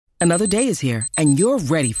Another day is here, and you're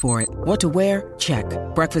ready for it. What to wear? Check.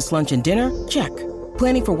 Breakfast, lunch, and dinner? Check.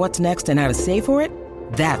 Planning for what's next and how to save for it?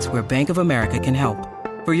 That's where Bank of America can help.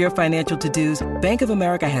 For your financial to-dos, Bank of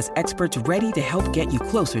America has experts ready to help get you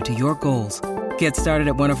closer to your goals. Get started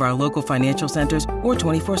at one of our local financial centers or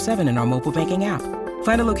 24/7 in our mobile banking app.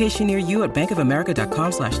 Find a location near you at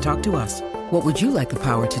bankofamerica.com/talktous. What would you like the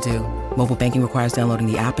power to do? Mobile banking requires downloading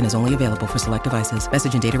the app and is only available for select devices.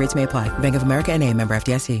 Message and data rates may apply. Bank of America N.A., member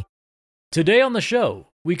FDIC. Today on the show,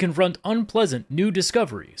 we confront unpleasant new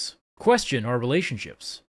discoveries, question our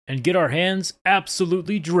relationships, and get our hands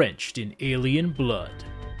absolutely drenched in alien blood.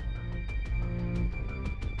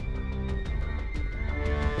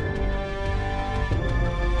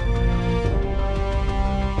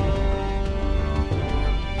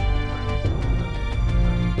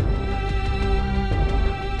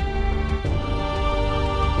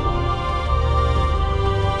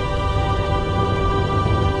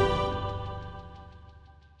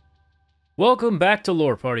 Welcome back to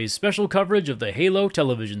Lore Party's special coverage of the Halo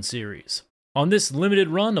television series. On this limited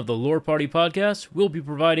run of the Lore Party podcast, we'll be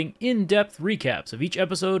providing in-depth recaps of each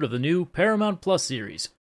episode of the new Paramount Plus series,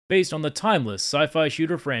 based on the timeless sci-fi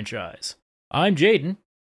shooter franchise. I'm Jaden.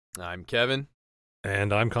 I'm Kevin.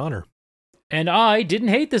 And I'm Connor. And I didn't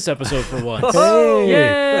hate this episode for once. Hey!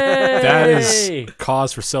 Yay! That is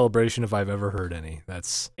cause for celebration if I've ever heard any.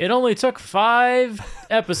 It only took 5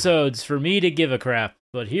 episodes for me to give a crap.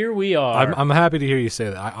 But here we are. I'm happy to hear you say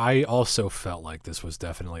that. I also felt like this was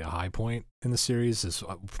definitely a high point in the series. This is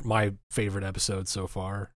my favorite episode so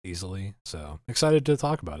far, easily. So excited to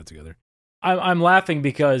talk about it together. I'm laughing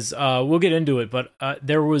because we'll get into it, but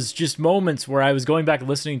there was just moments where I was going back and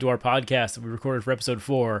listening to our podcast that we recorded for episode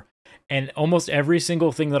 4, and almost every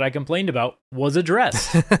single thing that I complained about was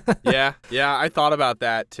addressed. Yeah, I thought about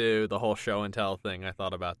that too. The whole show and tell thing. I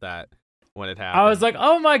thought about that when it happened. I was like,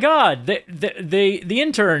 oh my god, the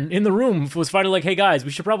intern in the room was finally like, hey guys,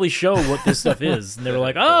 we should probably show what this stuff is. And they were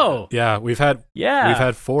like, oh. Yeah, we've had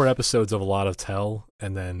 4 episodes of a lot of tell,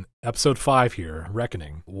 and then episode 5 here,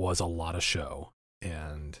 Reckoning, was a lot of show,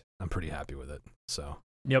 and I'm pretty happy with it. So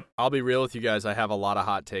yep. I'll be real with you guys. I have a lot of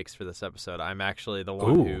hot takes for this episode. I'm actually the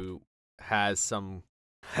one who has some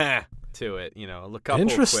to it. You know, a couple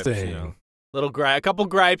interesting. Quips, you know, a couple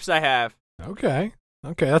gripes I have.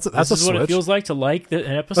 Okay, that's this a is what switch. it feels like to like an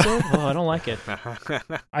episode. Oh, I don't like it.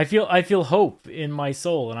 I feel hope in my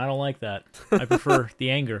soul, and I don't like that. I prefer the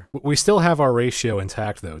anger. We still have our ratio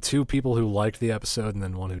intact, though. 2 people who liked the episode and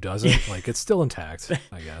then 1 who doesn't. Like, it's still intact,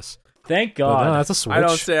 I guess. Thank God. But no, that's a switch. I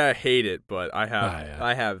don't say I hate it, but I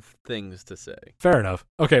have things to say. Fair enough.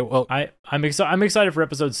 Okay, well, I'm excited for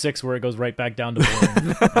episode 6 where it goes right back down to boring. And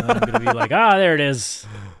then I'm gonna be like, there it is.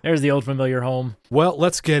 There's the old familiar home. Well,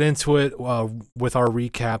 let's get into it with our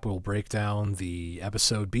recap. We'll break down the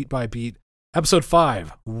episode beat by beat. Episode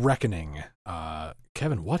 5, Reckoning.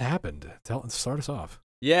 Kevin, what happened? Start us off.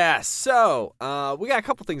 Yeah, so we got a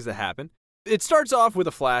couple things that happen. It starts off with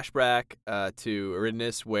a flashback to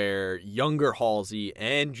Eridanus, where younger Halsey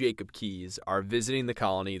and Jacob Keyes are visiting the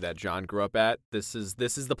colony that John grew up at. This is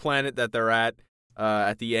the planet that they're at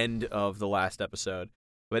the end of the last episode.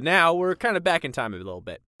 But now we're kind of back in time a little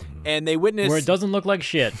bit. And they witness... Where it doesn't look like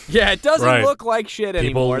shit. Yeah, it doesn't look like shit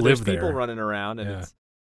anymore. People There's live people there. running around, and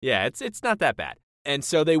it's not that bad. And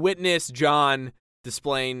so they witness John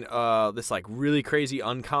displaying this like really crazy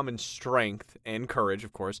uncommon strength and courage,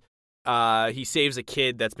 of course. He saves a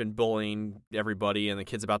kid that's been bullying everybody, and the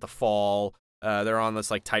kid's about to fall. They're on this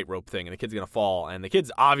like tightrope thing, and the kid's gonna fall, and the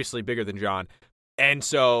kid's obviously bigger than John. And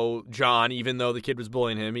so John, even though the kid was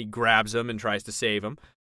bullying him, he grabs him and tries to save him.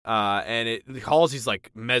 Halsey's like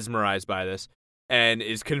mesmerized by this and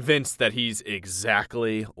is convinced that he's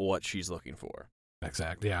exactly what she's looking for.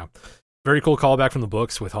 Exactly, yeah. Very cool callback from the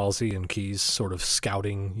books with Halsey and Keyes sort of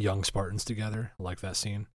scouting young Spartans together. I like that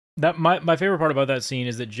scene. That my favorite part about that scene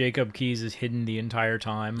is that Jacob Keyes is hidden the entire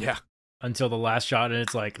time. Yeah. Until the last shot, and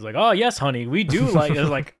it's like, oh yes, honey, we do like.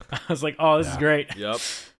 I was like, oh, this is great. Yep.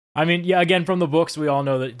 I mean, yeah. Again, from the books, we all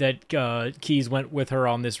know that Keyes went with her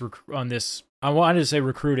on this. I wanted to say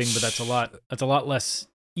recruiting, but that's a lot less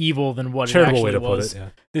evil than what Charitable it actually way to was. put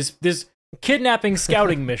it, yeah. This kidnapping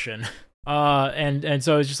scouting mission. And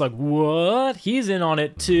so it's just like, what? He's in on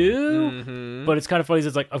it too? Mm-hmm. But it's kind of funny.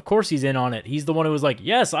 It's like, of course he's in on it. He's the one who was like,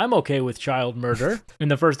 yes, I'm okay with child murder in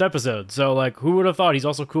the first episode. So like, who would have thought he's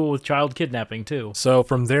also cool with child kidnapping too? So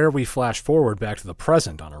from there, we flash forward back to the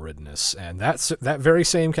present on Eridanus, and that's that very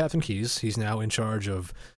same Captain Keyes. He's now in charge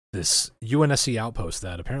of this UNSC outpost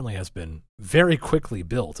that apparently has been very quickly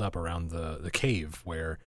built up around the cave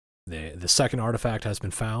where the second artifact has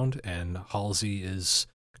been found, and Halsey is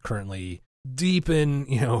currently deep in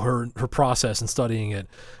her process and studying it.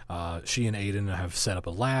 She and Aiden have set up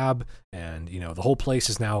a lab, and the whole place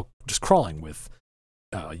is now just crawling with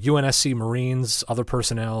UNSC Marines, other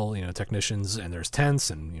personnel, technicians, and there's tents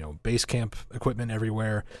and base camp equipment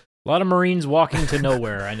everywhere. A lot of Marines walking to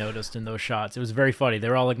nowhere, I noticed in those shots. It was very funny. They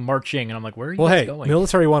were all like marching, and I'm like, where are you guys going?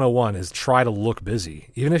 Military 101 is try to look busy.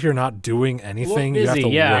 Even if you're not doing anything, you have to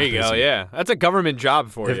look busy. There you go, yeah. That's a government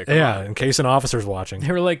job for you. Yeah, in case an officer's watching.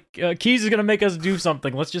 They were like, Keyes is going to make us do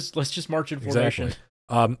something. Let's just march in formation.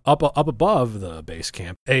 Exactly. Up above the base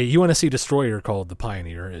camp, a UNSC destroyer called the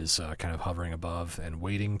Pioneer is kind of hovering above and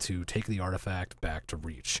waiting to take the artifact back to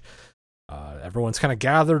Reach. Everyone's kind of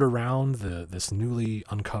gathered around this newly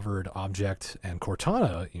uncovered object, and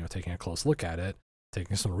Cortana, taking a close look at it,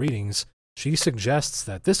 taking some readings, she suggests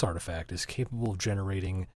that this artifact is capable of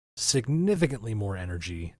generating significantly more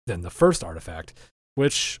energy than the first artifact,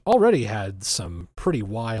 which already had some pretty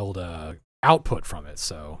wild output from it.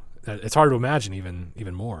 So it's hard to imagine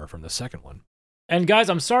even more from the second one. And guys,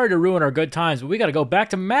 I'm sorry to ruin our good times, but we got to go back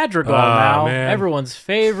to Madrigal now. Man. Everyone's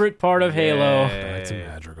favorite part of Halo. Back to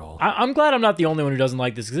Madrigal. I'm glad I'm not the only one who doesn't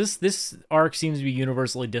like this, because this arc seems to be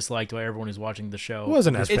universally disliked by everyone who's watching the show. It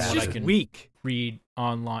wasn't as bad. It's just I can weak. Read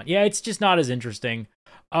online. Yeah, it's just not as interesting.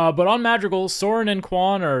 But on Madrigal, Soren and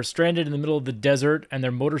Quan are stranded in the middle of the desert, and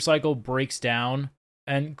their motorcycle breaks down.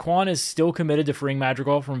 And Quan is still committed to freeing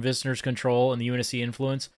Madrigal from Visner's control and the UNSC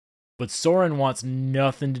influence. But Soren wants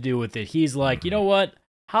nothing to do with it. He's like, you know what?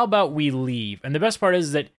 How about we leave? And the best part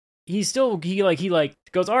is that he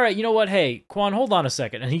goes, all right, you know what? Hey, Quan, hold on a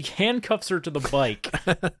second. And he handcuffs her to the bike.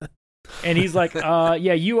 And he's like,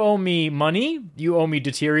 yeah, you owe me money, you owe me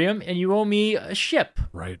deuterium, and you owe me a ship.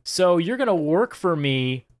 Right. So you're going to work for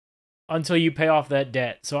me until you pay off that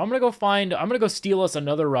debt. So I'm going to go steal us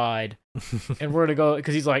another ride. And we're going to go,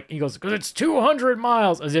 because he goes, because it's 200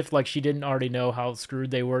 miles, as if like she didn't already know how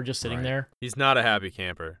screwed they were just sitting there. He's not a happy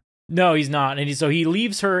camper. No, he's not. And so he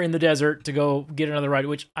leaves her in the desert to go get another ride,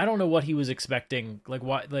 which I don't know what he was expecting. Like,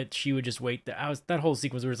 why that she would just wait. That whole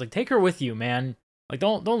sequence where it's like, take her with you, man. Like,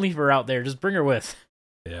 don't leave her out there. Just bring her with.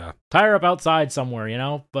 Yeah. Tie her up outside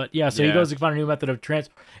somewhere, But yeah, so he goes to find a new method of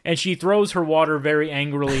transport. And she throws her water very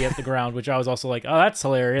angrily at the ground, which I was also like, oh, that's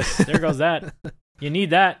hilarious. There goes that. You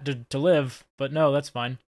need that to live. But no, that's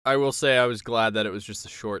fine. I will say I was glad that it was just a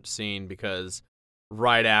short scene, because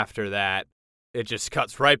right after that, it just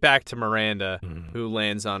cuts right back to Miranda, who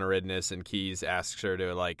lands on Eridanus, and Keyes asks her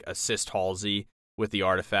to like assist Halsey with the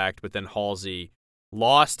artifact, but then Halsey,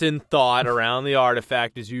 lost in thought around the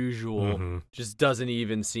artifact as usual, just doesn't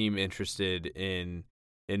even seem interested in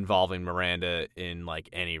involving Miranda in like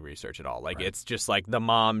any research at all. Like It's just like the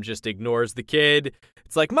mom just ignores the kid.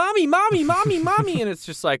 It's like, mommy, and it's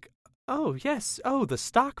just like, oh yes, oh the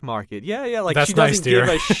stock market, yeah. Like that's she doesn't give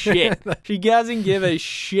a shit. She doesn't give a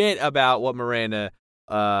shit about what Miranda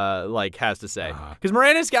has to say, because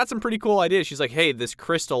Miranda's got some pretty cool ideas. She's like, hey, this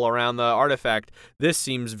crystal around the artifact, this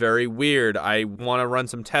seems very weird. I want to run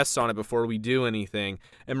some tests on it before we do anything.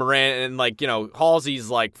 And Miranda and Halsey's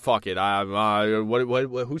like, fuck it.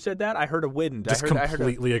 What? Who said that? I heard a wind. Just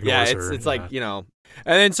completely ignores her. Yeah, it's like and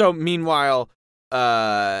then so meanwhile,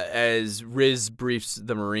 as Riz briefs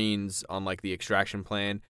the Marines on like the extraction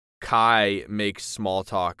plan, Kai makes small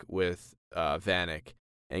talk with Vanek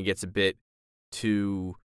and gets a bit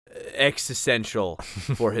too existential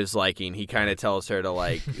for his liking. He kind of tells her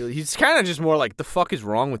to he's kind of just more like, the fuck is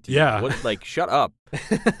wrong with you? Yeah. What, shut up.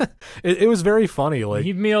 It was very funny. Like,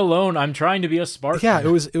 leave me alone. I'm trying to be a Spartan. Yeah, it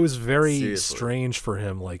was very Seriously. strange for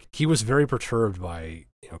him. Like, he was very perturbed by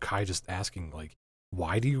Kai just asking like,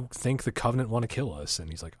 why do you think the Covenant want to kill us? And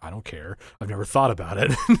he's like, I don't care. I've never thought about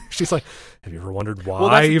it. She's like, have you ever wondered why? Well,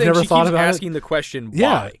 that's the You've thing. never She thought keeps about asking it? the question, why?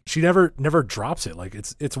 Yeah, she never drops it. Like,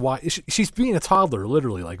 it's why. She's being a toddler,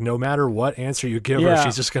 literally. Like, no matter what answer you give her,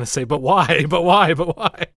 she's just going to say, but why? But why? But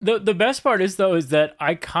why? The best part is that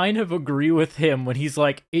I kind of agree with him when he's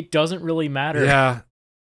like, it doesn't really matter. Yeah.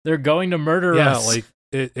 They're going to murder us.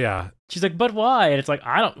 Yeah. She's like, but why? And it's like,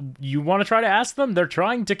 you want to try to ask them? They're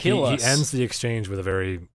trying to kill us. He ends the exchange with a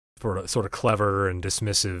very sort of clever and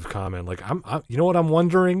dismissive comment, like, I'm you know what I'm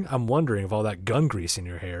wondering? I'm wondering if all that gun grease in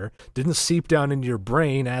your hair didn't seep down into your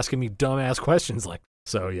brain asking me dumbass questions. Like,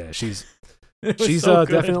 so yeah, she's so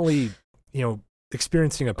definitely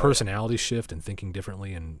experiencing a personality shift and thinking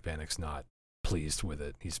differently, and Vanek's not pleased with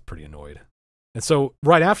it. He's pretty annoyed. And so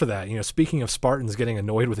right after that, speaking of Spartans getting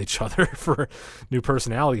annoyed with each other for new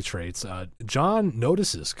personality traits, John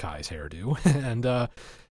notices Kai's hairdo, and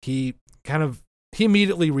he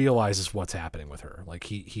immediately realizes what's happening with her. Like,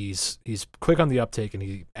 he's quick on the uptake, and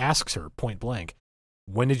he asks her point blank,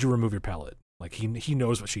 when did you remove your pellet? Like, he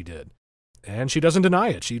knows what she did. And she doesn't deny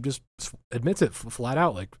it. She just admits it flat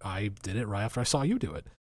out, like, I did it right after I saw you do it.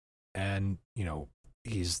 And,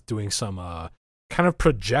 he's doing some kind of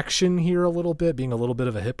projection here a little bit, being a little bit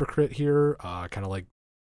of a hypocrite here, kind of like,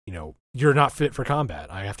 you're not fit for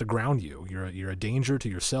combat. I have to ground you. You're a danger to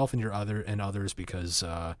yourself and others because,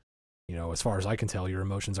 as far as I can tell, your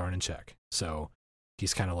emotions aren't in check. So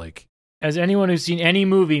he's kind of like, as anyone who's seen any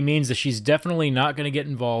movie means that she's definitely not going to get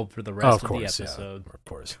involved for the rest of the episode. Yeah, of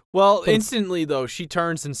course. Well, instantly, though, she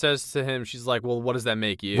turns and says to him, she's like, well, what does that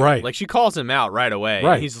make you? Right. Like, she calls him out right away.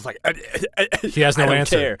 Right. And he's just like, he has no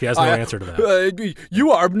answer. Care. He has no answer to that.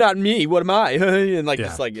 You are not me. What am I? And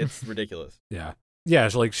it's ridiculous. Yeah. Yeah,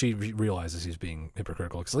 it's like she realizes he's being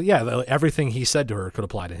hypocritical. Because, everything he said to her could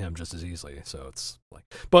apply to him just as easily. So it's like,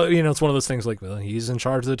 but, it's one of those things like, well, he's in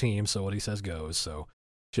charge of the team, so what he says goes. So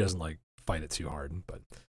she doesn't, fight it too hard.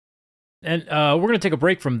 And we're going to take a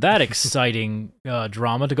break from that exciting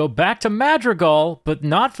drama to go back to Madrigal, but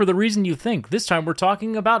not for the reason you think. This time we're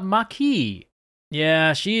talking about Makee.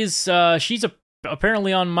 Yeah, she's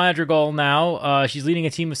apparently on Madrigal now. She's leading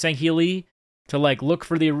a team of Sangheili to look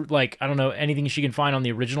for the I don't know, anything she can find on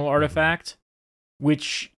the original artifact,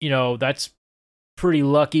 which, that's pretty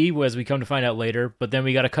lucky as we come to find out later. But then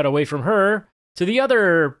we got to cut away from her to the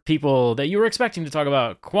other people that you were expecting to talk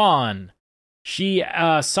about. Kwan. She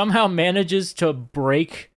somehow manages to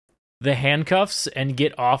break the handcuffs and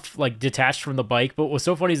get off, detached from the bike. But what's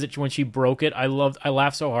so funny is that when she broke it, I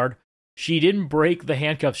laughed so hard. She didn't break the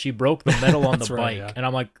handcuffs. She broke the metal on the bike. Right, yeah. And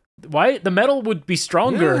I'm like, why? The metal would be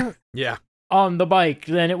stronger yeah. on the bike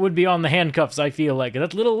than it would be on the handcuffs, I feel like.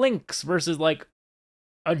 That's little links versus,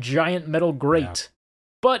 a giant metal grate. Yeah.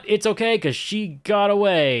 But it's okay because she got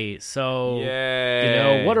away. So,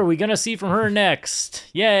 yay. What are we gonna see from her next?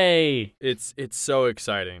 Yay! It's so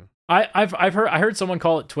exciting. I heard someone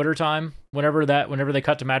call it Twitter time whenever they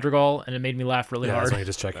cut to Madrigal, and it made me laugh really hard. That's when you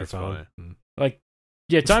just check your phone. Time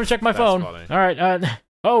to check my phone. Funny. All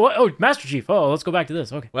right. Master Chief. Oh, let's go back to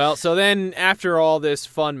this. Okay. Well, so then after all this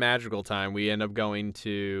fun Madrigal time, we end up going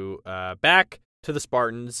to back to the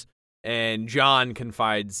Spartans, and John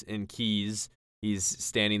confides in Keyes. He's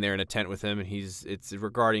standing there in a tent with him, and it's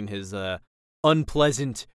regarding his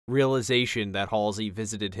unpleasant realization that Halsey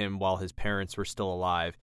visited him while his parents were still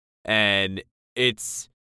alive. And it's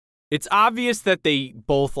obvious that they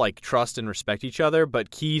both trust and respect each other, but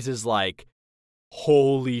Keyes is like,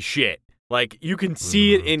 holy shit. You can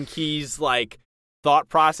see it in Keyes' thought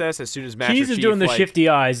process as soon as Master Chief... Keyes is doing the shifty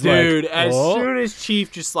eyes. Dude, as soon as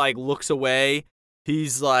Chief just looks away,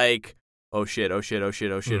 he's like... oh shit.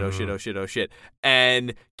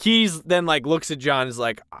 And Keyes then looks at John and is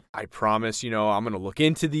like, I promise, I'm going to look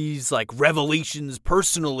into these revelations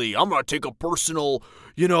personally. I'm going to take a personal,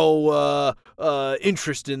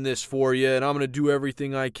 interest in this for you, and I'm going to do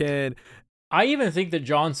everything I can. I even think that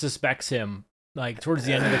John suspects him towards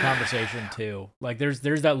the end of the conversation too.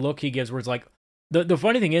 There's that look he gives where it's the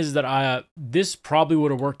funny thing is that this probably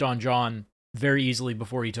would have worked on John very easily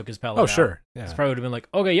before he took his pellet out. Sure. Yeah. It's probably would have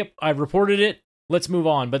been okay, yep, I've reported it. Let's move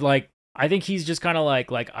on. But I think he's just kind of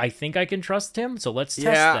I think I can trust him, so let's test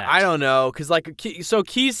that. Yeah, I don't know, because so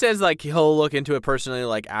Keyes says he'll look into it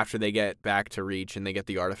personally after they get back to Reach and they get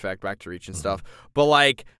the artifact back to Reach and stuff. But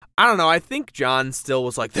I don't know. I think John still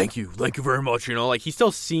was thank you very much. He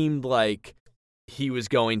still seemed like he was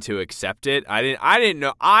going to accept it. I didn't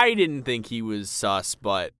know. I didn't think he was sus,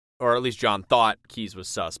 or at least John thought Keyes was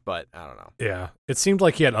sus, but I don't know. Yeah. It seemed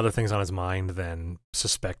like he had other things on his mind than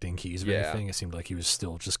suspecting Keyes of anything. It seemed like he was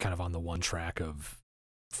still just kind of on the one track of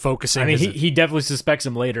focusing. I mean, he definitely suspects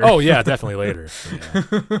him later. Oh, yeah, definitely later.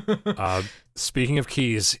 Yeah. Speaking of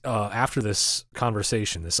Keyes, after this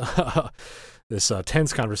conversation, this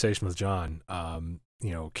tense conversation with John,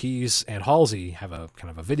 Keyes and Halsey have a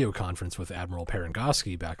kind of a video conference with Admiral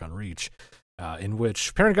Parangosky back on Reach, in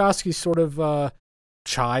which Parangosky sort of...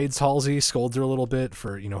 chides Halsey, scolds her a little bit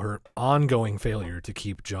for, her ongoing failure to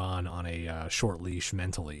keep John on a short leash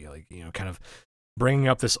mentally, kind of bringing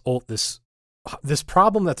up this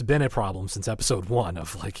problem that's been a problem since episode 1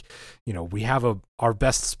 of we have our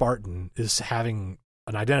best Spartan is having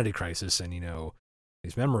an identity crisis and,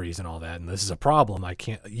 these memories and all that, and this is a problem.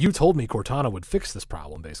 You told me Cortana would fix this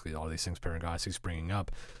problem, basically, all these things Parangosky's bringing up,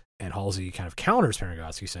 and Halsey kind of counters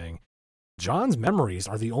Parangosky saying, John's memories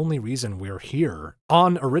are the only reason we're here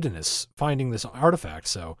on Eridanus finding this artifact,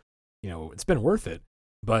 so, it's been worth it.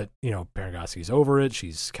 But, Parangosky's over it.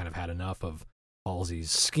 She's kind of had enough of Halsey's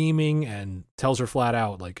scheming and tells her flat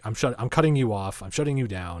out, I'm cutting you off. I'm shutting you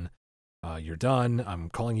down. You're done. I'm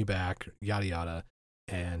calling you back, yada, yada.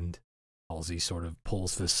 And Halsey sort of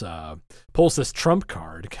pulls this trump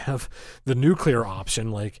card, kind of the nuclear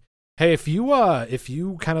option, hey, if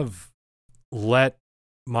you kind of let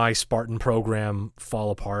my Spartan program fall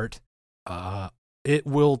apart, it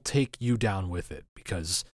will take you down with it,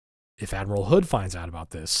 because if Admiral Hood finds out about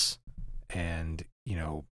this and,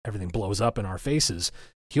 everything blows up in our faces,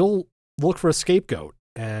 he'll look for a scapegoat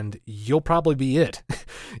and you'll probably be it.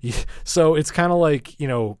 So it's kind of like,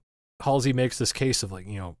 Halsey makes this case of like,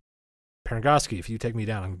 Parangoski, if you take me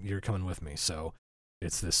down, you're coming with me. So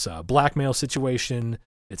it's this blackmail situation.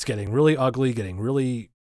 It's getting really ugly, getting really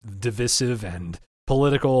divisive and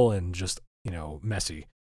political and just, messy.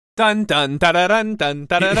 Dun dun da da dun dun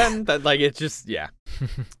da da dun. Like, it's just, yeah.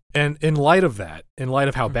 And in light of that, in light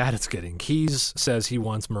of how bad it's getting, Keyes says he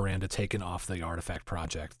wants Miranda taken off the Artifact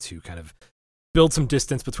project to kind of build some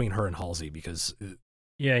distance between her and Halsey, because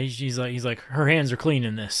yeah, he's like her hands are clean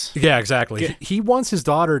in this. Yeah, exactly. He wants his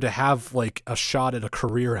daughter to have like a shot at a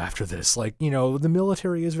career after this. Like, the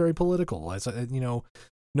military is very political. As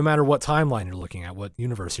no matter what timeline you're looking at, what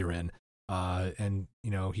universe you're in. And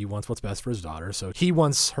he wants what's best for his daughter, so he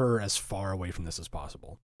wants her as far away from this as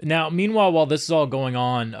possible. Now, meanwhile, while this is all going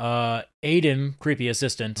on, Aiden, creepy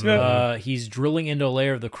assistant, he's drilling into a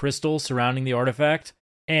layer of the crystal surrounding the artifact,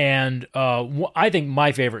 and I think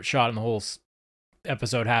my favorite shot in the whole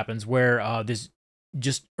episode happens, where this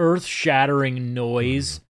just earth-shattering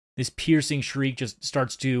noise, this piercing shriek, just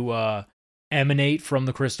starts to emanate from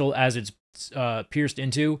the crystal as it's pierced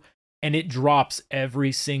into. And it drops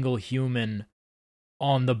every single human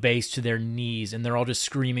on the base to their knees, and they're all just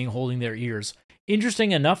screaming, holding their ears.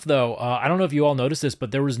 Interesting enough, though, I don't know if you all noticed this, but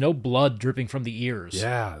there was no blood dripping from the ears.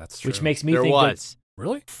 Yeah, that's true. Which makes me there think was.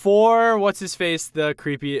 Really? For, what's-his-face, the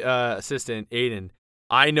creepy assistant, Aiden,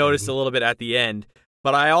 I noticed a little bit at the end,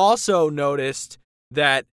 but I also noticed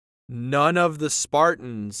that none of the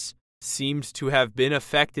Spartans seemed to have been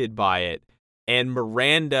affected by it, and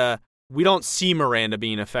Miranda... We don't see Miranda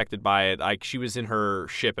being affected by it. Like, she was in her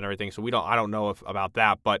ship and everything, so I don't know about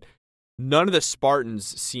that. But none of the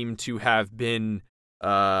Spartans seem to have been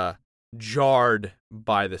jarred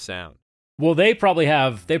by the sound. Well, they probably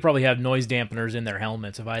have noise dampeners in their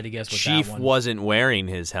helmets. If I had to guess, with Chief that one. wasn't wearing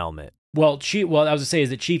his helmet. Well, I was going to say is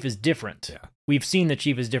that Chief is different. Yeah. We've seen that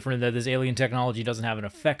Chief is different, that this alien technology doesn't have an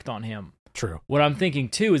effect on him. True. What I'm thinking,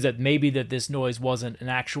 too, is that maybe that this noise wasn't an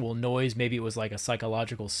actual noise. Maybe it was like a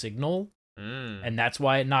psychological signal, and that's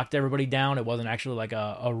why it knocked everybody down. It wasn't actually like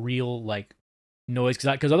a real like noise,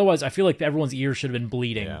 because otherwise I feel like everyone's ears should have been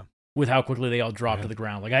bleeding with how quickly they all dropped to the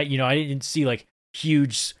ground. Like, I didn't see like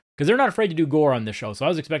huge, because they're not afraid to do gore on this show, so I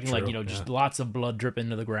was expecting just lots of blood dripping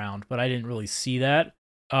to the ground, but I didn't really see that.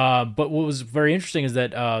 But what was very interesting is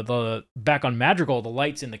that the back on Madrigal, the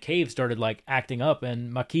lights in the cave started like acting up,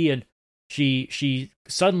 and Maquia, she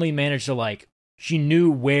suddenly managed to like, she knew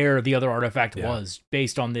where the other artifact was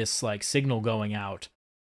based on this like signal going out,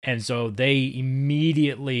 and so they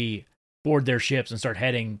immediately board their ships and start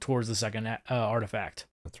heading towards the second artifact.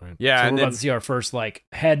 That's right. Yeah, so and we're about to see our first like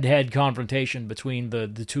head-to-head confrontation between the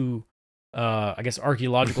two, I guess,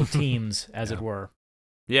 archaeological teams, as it were.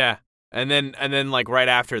 Yeah, and then like right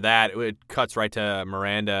after that, it cuts right to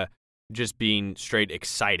Miranda just being straight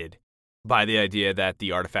excited by the idea that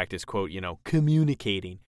the artifact is, quote,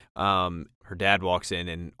 communicating. Her dad walks in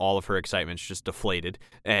and all of her excitement's just deflated,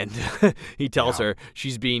 and he tells her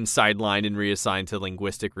she's being sidelined and reassigned to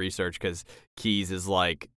linguistic research because Keyes is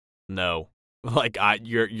like, no, like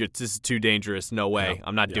you're this is too dangerous. No way,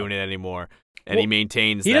 I'm not doing it anymore. And he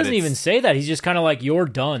maintains he doesn't even say that. He's just kind of like, you're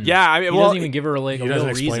done. Yeah, I mean, he doesn't even give her like a real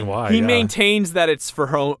reason. Why. He maintains that it's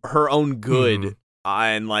for her own good,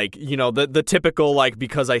 and like the typical like,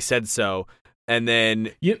 because I said so. And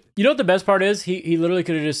then you know what the best part is? He literally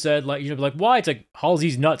could have just said like, like, why? It's like,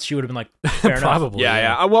 Halsey's nuts. She would have been like, fair enough. Probably.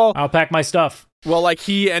 Yeah. Well, I'll pack my stuff. Well, like,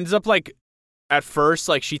 he ends up like, at first,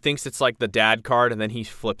 like, she thinks it's like the dad card, and then he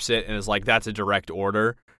flips it and is like, that's a direct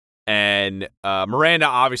order. And Miranda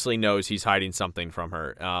obviously knows he's hiding something from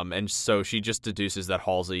her. And so she just deduces that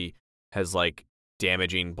Halsey has like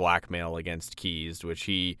damaging blackmail against Keyes, which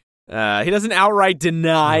he doesn't outright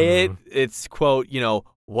deny it. It's, quote,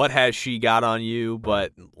 what has she got on you?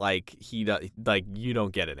 But like, you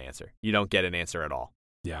don't get an answer. You don't get an answer at all.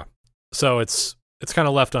 Yeah. So it's kind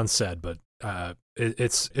of left unsaid, but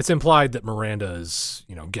it's implied that Miranda is,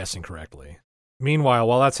 guessing correctly. Meanwhile,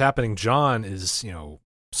 while that's happening, John is,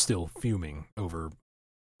 still fuming over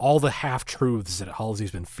all the half-truths that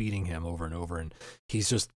Halsey's been feeding him over and over, and he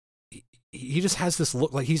just has this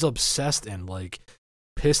look like he's obsessed and like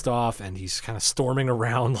pissed off, and he's kind of storming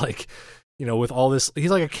around like, with all this. He's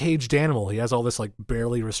like a caged animal. He has all this like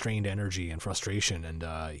barely restrained energy and frustration, and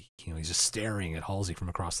he's just staring at Halsey from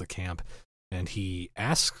across the camp, and he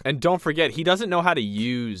asks. And don't forget, he doesn't know how to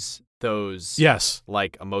use those Yes.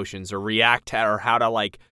 like emotions or react to, or how to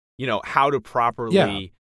like, how to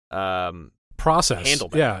properly process. handle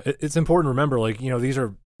them. Yeah, it's important to remember, like,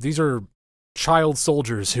 these are child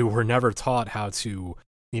soldiers who were never taught how to,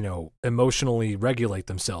 emotionally regulate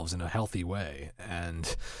themselves in a healthy way.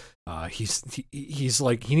 And he's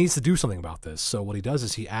like, he needs to do something about this. So what he does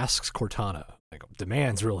is he asks Cortana, like,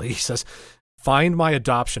 demands really, he says, find my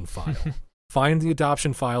adoption file. Find the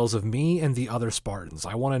adoption files of me and the other Spartans.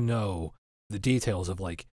 I want to know the details of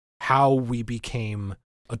like how we became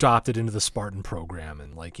adopted into the Spartan program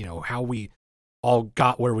and like, how we all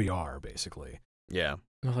got where we are, basically. Yeah.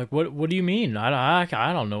 I was like, what do you mean? I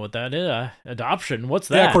don't know what that is. Adoption? What's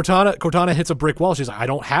that? Yeah, Cortana hits a brick wall. She's like, I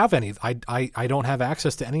don't have any. I don't have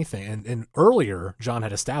access to anything. And earlier, John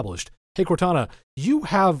had established, hey, Cortana, you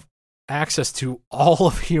have access to all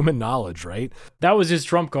of human knowledge, right? That was his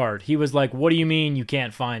trump card. He was like, what do you mean you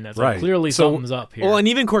can't find that? So Right. clearly So- something's up here. Well, and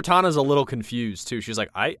even Cortana's a little confused too. She's like,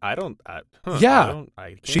 I can't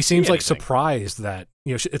She seems see like anything. surprised that,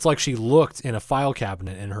 it's like she looked in a file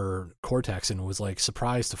cabinet in her Cortex and was like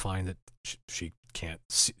surprised to find that she can't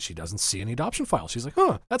see, she doesn't see any adoption files. She's like,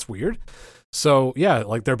 that's weird. So yeah,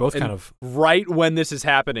 like they're both And kind of, right when this is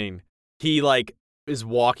happening, he like is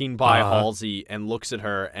walking by Uh-huh. Halsey and looks at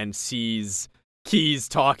her and sees Keyes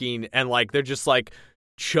talking, and like they're just like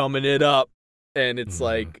chumming it up, and it's Mhm.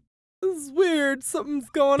 like, this is weird, something's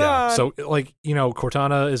going yeah. on. So like,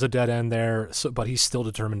 Cortana is a dead end there, but he's still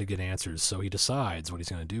determined to get answers. So he decides what he's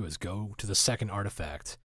going to do is go to the second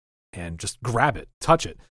artifact and just grab it, touch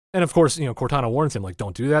it. And of course, Cortana warns him, like,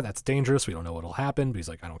 don't do that. That's dangerous. We don't know what'll happen. But he's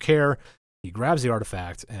like, I don't care. He grabs the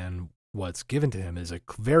artifact, and what's given to him is a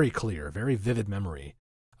very clear, very vivid memory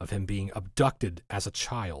of him being abducted as a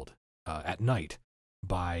child at night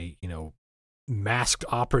by, masked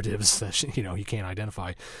operatives that, he can't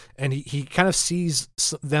identify. And he kind of sees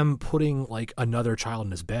them putting, like, another child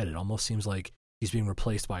in his bed. It almost seems like he's being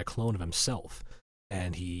replaced by a clone of himself.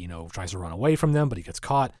 And he, tries to run away from them, but he gets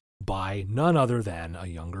caught by none other than a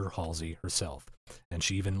younger Halsey herself. And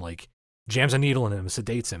she even, like, jams a needle in him,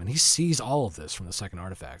 sedates him, and he sees all of this from the second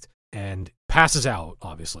artifact and passes out,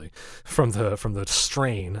 obviously, from the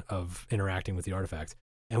strain of interacting with the artifact.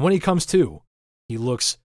 And when he comes to, he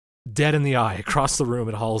looks dead in the eye across the room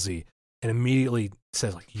at Halsey and immediately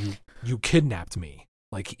says, like, you kidnapped me.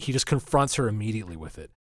 Like, he just confronts her immediately with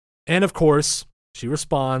it. And of course, she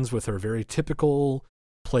responds with her very typical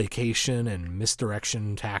placation and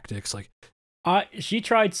misdirection tactics, like, she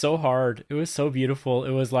tried so hard. It was so beautiful.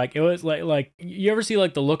 It was like you ever see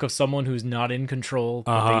like the look of someone who's not in control,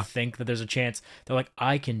 but Uh-huh. they think that there's a chance. They're like,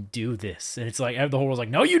 I can do this, and it's like the whole world's like,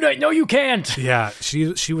 no, you can't. yeah, she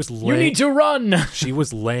was You need to run. she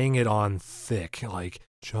was laying it on thick, like,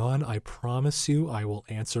 John, I promise you I will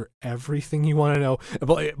answer everything you want to know.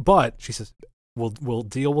 But she says, we'll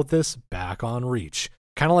deal with this back on Reach.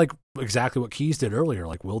 Kind of like exactly what Keyes did earlier.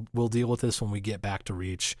 Like, we'll deal with this when we get back to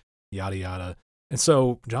Reach, yada, yada. And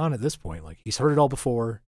so John, at this point, like, he's heard it all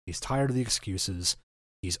before. He's tired of the excuses.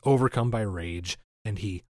 He's overcome by rage, and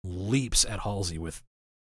he leaps at Halsey with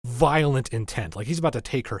violent intent. Like, he's about to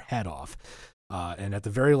take her head off. And at the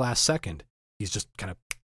very last second, he's just kind of,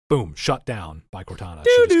 boom, shut down by Cortana.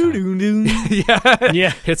 She just kinda-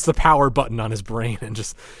 Yeah. hits the power button on his brain and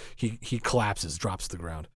just, he collapses, drops to the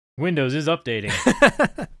ground. Windows is updating.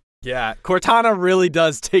 Yeah, Cortana really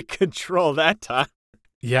does take control that time.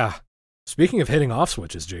 Yeah. Speaking of hitting off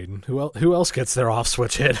switches, Jaden, who else gets their off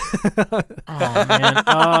switch hit? Oh man.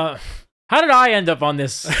 How did I end up on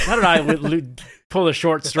this? How did I pull a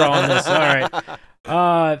short straw on this? All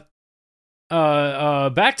right.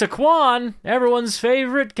 Back to Quan, everyone's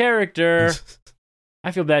favorite character.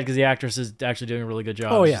 I feel bad because the actress is actually doing a really good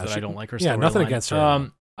job. Oh, It's yeah, just that she- I don't like her. yeah, nothing storyline. against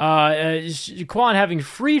her. Quan having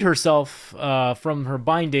freed herself from her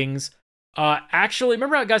bindings. Actually,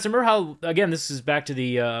 remember how again, this is back to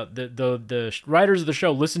the writers of the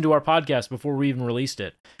show listened to our podcast before we even released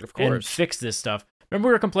it Of and fixed this stuff. Remember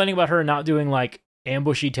we were complaining about her not doing like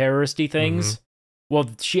ambushy terroristy things? Mm-hmm. Well,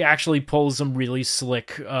 she actually pulls some really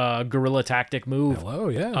slick guerrilla tactic move. Hello,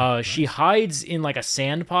 yeah. She hides in like a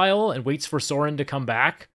sand pile and waits for Soren to come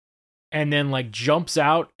back, and then like jumps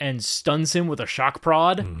out and stuns him with a shock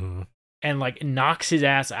prod Mhm. and like knocks his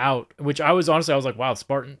ass out. Which I was like, wow,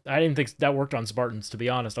 Spartan. I didn't think that worked on Spartans, to be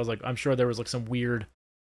honest. I was like, I'm sure there was like some weird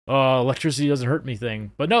electricity doesn't hurt me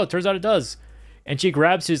thing, but no, it turns out it does. And she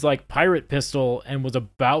grabs his like pirate pistol and was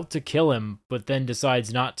about to kill him, but then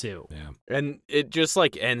decides not to. Yeah. And it just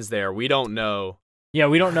like ends there. We don't know. Yeah,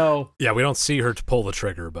 we don't know. Yeah, we don't see her to pull the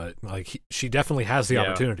trigger, but like she definitely has the Yeah.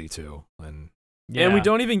 opportunity to. And Yeah. And we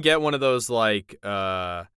don't even get one of those like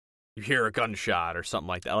you you hear a gunshot or something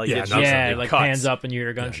like that. Like, Yeah, it's no, just- yeah, it like cuts. hands up and you hear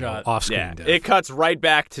a gunshot. Off-screen Yeah, death. it cuts right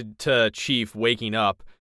back to Chief waking up,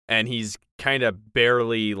 and he's kind of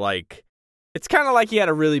barely like. It's kind of like he had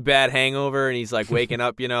a really bad hangover, and he's like waking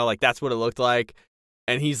up. Like that's what it looked like,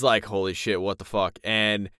 and he's like, "Holy shit, what the fuck?"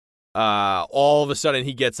 And all of a sudden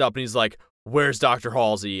he gets up and he's like, "Where's Dr.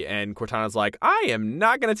 Halsey?" And Cortana's like, "I am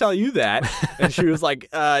not gonna tell you that." And she was like,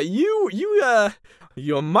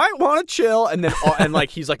 You might want to chill," and then and like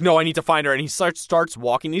he's like, "No, I need to find her," and he starts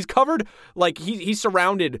walking. He's covered like he's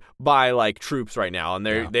surrounded by like troops right now, and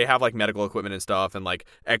they have like medical equipment and stuff, and like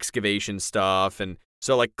excavation stuff, and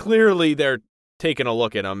so like clearly they're taking a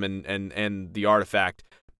look at him and the artifact.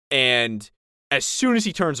 And as soon as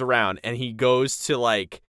he turns around and he goes to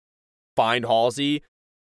like find Halsey,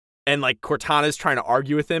 and like Cortana's trying to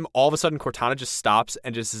argue with him, all of a sudden Cortana just stops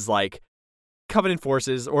and just is like, "Covenant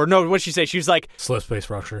forces," or no, what'd she say? She was like, Slip space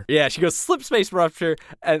rupture. yeah, she goes, "Slip space rupture,"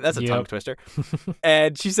 and that's a tongue twister.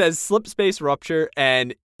 And she says, "Slip space rupture,"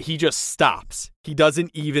 and he just stops. He doesn't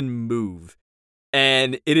even move.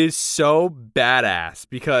 And it is so badass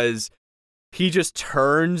because he just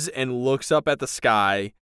turns and looks up at the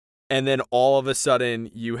sky, and then all of a sudden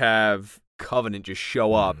you have Covenant just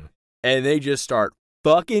show up, and they just start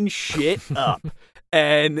fucking shit up.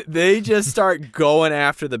 And they just start going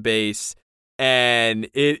after the base. And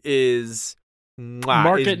it is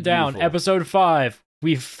Mark it down. beautiful. Episode 5.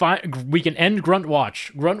 We can end Grunt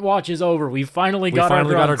Watch. Grunt Watch is over. We finally got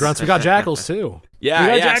our grunts. We got Jackals too. Yeah, We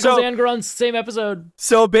got yeah. Jackals and Grunts, same episode.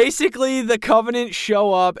 So basically, the Covenant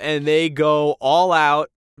show up and they go all out,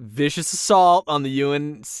 vicious assault on the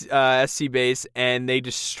UNSC base, and they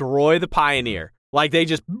destroy the Pioneer. Like they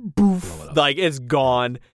just boof, like it's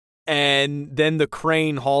gone. And then the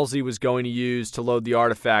crane Halsey was going to use to load the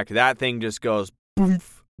artifact, that thing just goes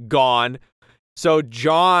boof, gone. So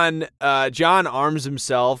John arms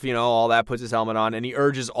himself, all that, puts his helmet on, and he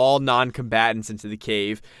urges all non-combatants into the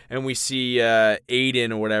cave. And we see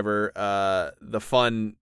Aiden or whatever, the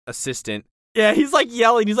fun assistant. Yeah, he's like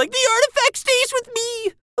yelling. He's like, "The artifact stays with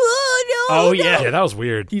me. Oh no!" Oh, yeah. Yeah, that was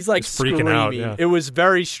weird. He's like Just freaking screaming. out. Yeah. It was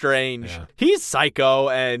very strange. Yeah. He's psycho,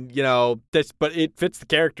 and but it fits the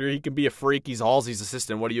character. He can be a freak. He's Halsey's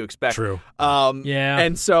assistant. What do you expect? True. Yeah.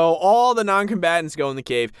 And so all the non-combatants go in the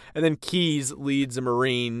cave, and then Keyes leads a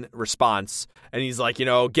Marine response, and he's like,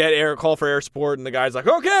 call for air support, and the guy's like,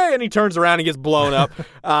 "Okay," and he turns around and gets blown up.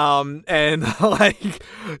 And like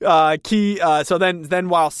so then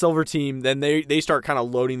while Silver Team, then they start kind of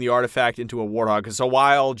loading the artifact into a Warthog. So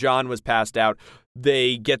while John was passed out,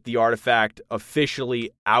 they get the artifact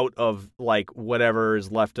officially out of like whatever is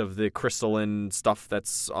left of the crystalline stuff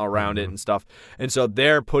that's around it and stuff. And so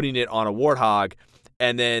they're putting it on a Warthog,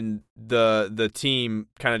 and then the team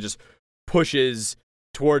kind of just pushes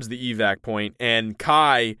towards the evac point, and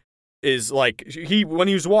Kai is like,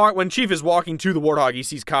 when Chief is walking to the Warthog, he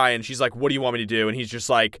sees Kai, and she's like, "What do you want me to do?" And he's just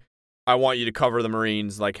like, "I want you to cover the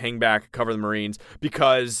Marines, like hang back, cover the Marines,"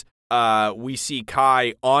 because we see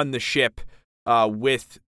Kai on the ship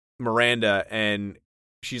with Miranda, and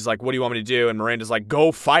she's like, "What do you want me to do?" And Miranda's like,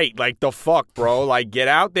 "Go fight, like the fuck, bro, like get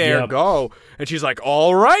out there, Yep. go." And she's like,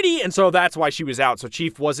 "Alrighty," and so that's why she was out. So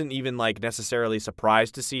Chief wasn't even like necessarily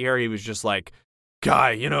surprised to see her. He was just like,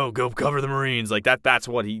 "Kai, go cover the Marines." Like that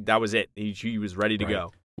was it. He was ready to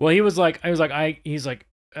go. Well, he's like,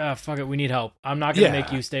 fuck it, we need help. I'm not going to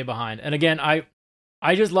make you stay behind. And again,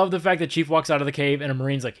 I just love the fact that Chief walks out of the cave and a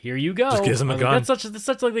Marine's like, "Here you go." Just gives him a I was gun. Like, that's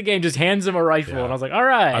such like the game, just hands him a rifle. Yeah. And I was like, all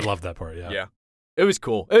right. I love that part. Yeah. It was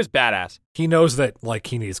cool. It was badass. He knows that like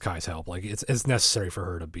he needs Kai's help. Like it's necessary for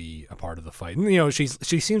her to be a part of the fight. And she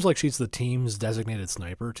seems like she's the team's designated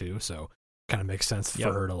sniper too, so kind of makes sense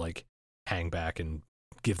for her to like hang back and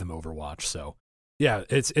give them Overwatch. So yeah,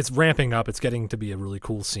 it's ramping up. It's getting to be a really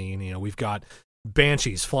cool scene. We've got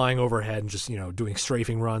Banshees flying overhead and just doing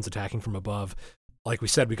strafing runs, attacking from above. Like we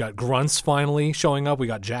said, we got Grunts finally showing up. We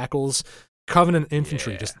got Jackals, Covenant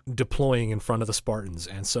infantry just deploying in front of the Spartans,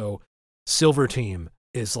 and so Silver Team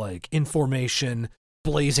is like in formation,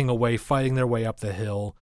 blazing away, fighting their way up the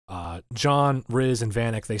hill. John, Riz, and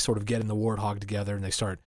Vanek, they sort of get in the Warthog together and they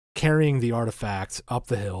start carrying the artifact up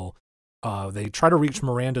the hill. They try to reach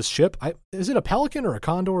Miranda's ship. Is it a Pelican or a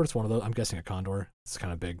Condor? It's one of those. I'm guessing a Condor. It's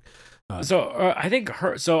kind of big. I think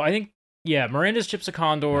Miranda's ship's a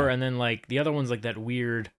Condor, and then like the other one's like that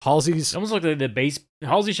weird. Halsey's Almost like the base.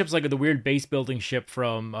 Halsey ship's like the weird base building ship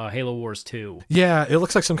from Halo Wars 2. Yeah, it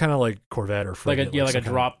looks like some kind of like Corvette or frigate, Like a some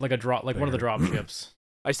drop, kind like one of the drop ships.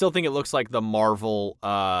 I still think it looks like the Marvel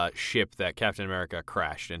ship that Captain America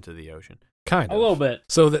crashed into the ocean. kind of A little bit.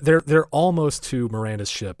 So they're almost to Miranda's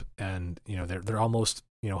ship, and they're almost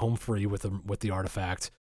home free with the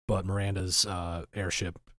artifact. but Miranda's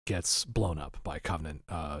airship gets blown up by Covenant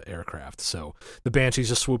aircraft. So the Banshees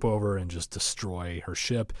just swoop over and just destroy her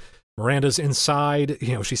ship. Miranda's inside,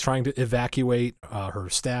 she's trying to evacuate her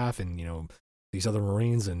staff and, these other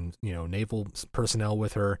Marines and, naval personnel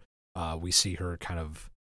with her. We see her kind of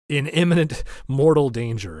in imminent mortal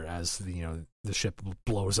danger as the ship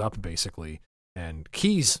blows up, basically. And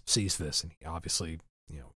Keyes sees this, and he obviously,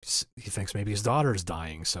 he thinks maybe his daughter's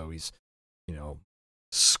dying, so he's,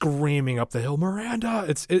 screaming up the hill, Miranda.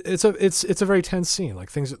 It's a very tense scene. Like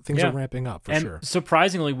things are ramping up for sure.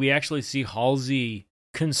 Surprisingly, we actually see Halsey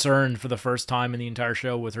concerned for the first time in the entire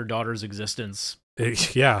show with her daughter's existence.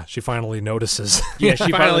 Yeah, she finally notices. Yeah,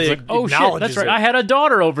 she finally like, oh shit, that's right. I had a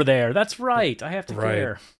daughter over there. That's right. I have to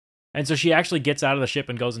care. And so she actually gets out of the ship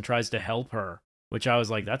and goes and tries to help her, which I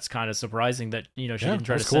was like, that's kind of surprising that, she didn't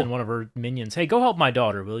try to send one of her minions. Hey, go help my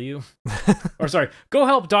daughter, will you? Or sorry, go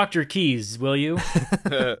help Dr. Keyes, will you?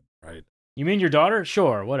 Right. You mean your daughter?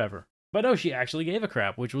 Sure, whatever. But no, she actually gave a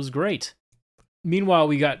crap, which was great. Meanwhile,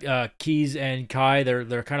 we got Keyes and Kai.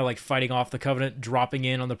 They're kind of like fighting off the Covenant, dropping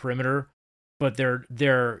in on the perimeter, but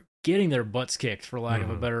they're getting their butts kicked, for lack of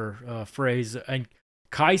a better phrase. And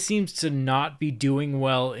Kai seems to not be doing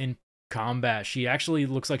well in combat. She actually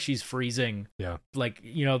looks like she's freezing. Yeah. Like,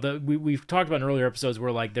 we've talked about in earlier episodes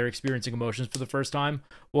where like they're experiencing emotions for the first time.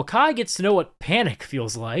 Well, Kai gets to know what panic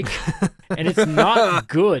feels like, and it's not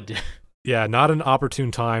good. Yeah, not an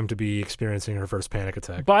opportune time to be experiencing her first panic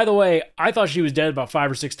attack. By the way, I thought she was dead about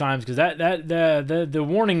 5 or 6 times because the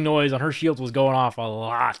warning noise on her shield was going off a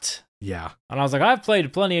lot. Yeah. And I was like, I've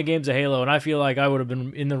played plenty of games of Halo, and I feel like I would have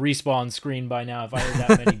been in the respawn screen by now if I heard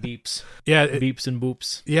that many beeps. Yeah. Beeps and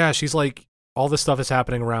boops. Yeah, she's like, all this stuff is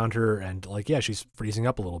happening around her, and like, yeah, she's freezing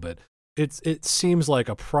up a little bit. It seems like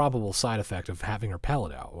a probable side effect of having her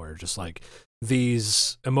pellet out, where just like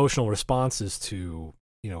these emotional responses to,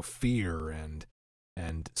 fear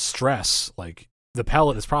and stress, like the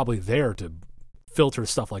pellet is probably there to filter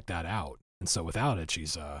stuff like that out. And so without it,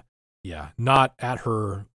 she's, not at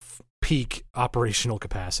her peak operational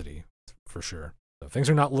capacity for sure. So things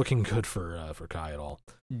are not looking good for Kai at all.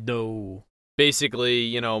 No.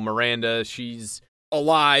 Basically, Miranda, she's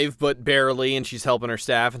alive but barely, and she's helping her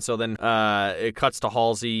staff, and so then it cuts to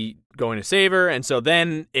Halsey going to save her, and so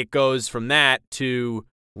then it goes from that to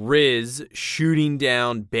Riz shooting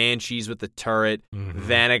down Banshees with the turret,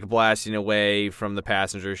 Vanek blasting away from the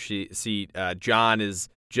passenger seat. John is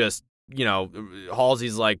just,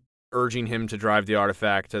 Halsey's like urging him to drive the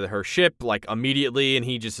artifact to her ship like immediately, and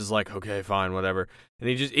he just is like, okay, fine, whatever. And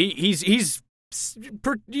he's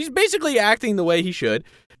basically acting the way he should.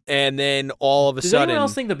 And then all of a sudden, anyone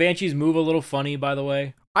else think the Banshees move a little funny, by the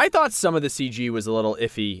way? I thought some of the CG was a little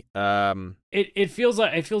iffy. It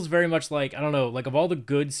feels very much like, I don't know, like of all the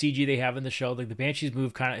good CG they have in the show, like the Banshees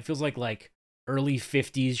move kind of, it feels like early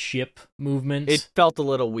 50s ship movement. It felt a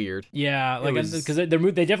little weird. Yeah, like because they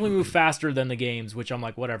definitely move faster than the games, which I'm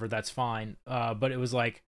like, whatever, that's fine. But it was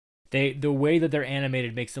like the way that they're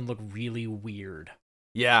animated makes them look really weird.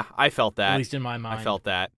 Yeah, I felt that. At least in my mind. I felt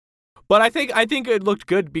that. But I think it looked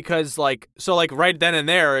good because like right then and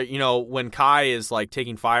there, when Kai is like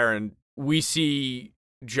taking fire and we see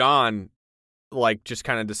John like just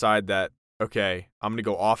kind of decide that, okay, I'm going to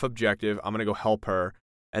go off objective. I'm going to go help her.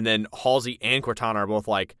 And then Halsey and Cortana are both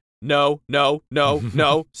like, no,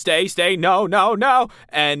 stay, no.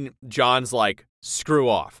 And John's like, screw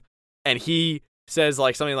off. And he says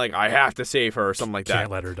like something like, I have to save her or something like that.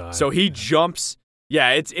 Can't let her die. So he jumps.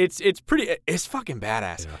 Yeah, it's fucking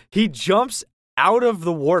badass. Yeah. He jumps out of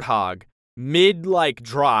the Warthog mid like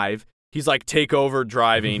drive. He's like take over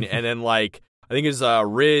driving, and then like I think his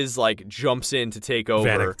Riz like jumps in to take over.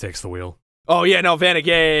 Vanek takes the wheel. Oh yeah, no, Vanek,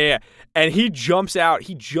 yeah. And he jumps out.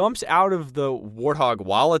 He jumps out of the Warthog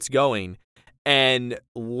while it's going, and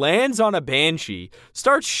lands on a Banshee.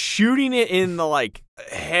 Starts shooting it in the like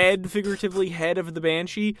figuratively head of the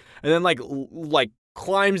Banshee, and then like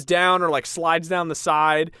climbs down or like slides down the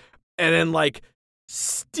side, and then like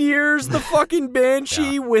steers the fucking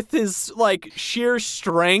Banshee with his like sheer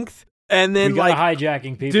strength. And then we got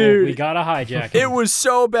hijacking, people. Dude, we got a hijacking. It was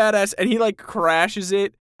so badass, and he like crashes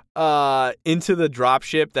it into the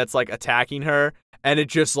dropship that's like attacking her, and it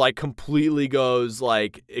just like completely goes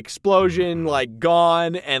like explosion, like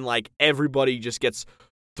gone, and like everybody just gets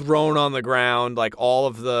thrown on the ground, like all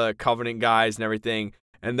of the Covenant guys and everything,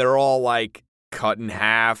 and they're all like cut in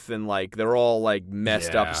half, and like they're all like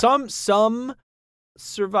messed up. Some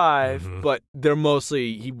survive, but they're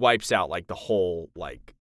mostly, he wipes out like the whole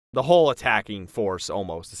attacking force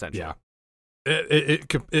almost, essentially. Yeah.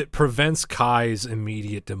 It prevents Kai's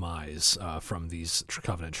immediate demise from these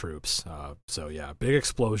Covenant troops. So yeah, big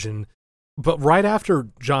explosion. But right after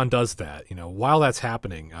John does that, while that's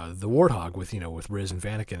happening, the Warthog with Riz and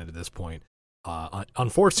Vanek in it at this point,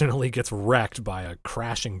 unfortunately gets wrecked by a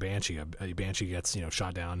crashing Banshee. A Banshee gets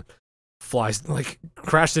shot down, flies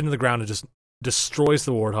crashes into the ground and just destroys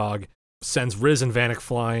the Warthog. Sends Riz and Vanek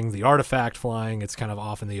flying, the artifact flying. It's kind of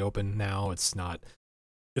off in the open now. It's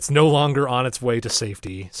no longer on its way to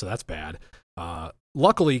safety, so that's bad.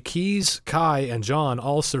 Luckily, Keyes, Kai, and John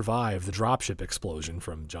all survive the dropship explosion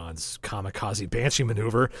from John's kamikaze Banshee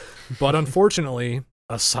maneuver, but unfortunately,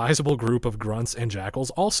 a sizable group of grunts and jackals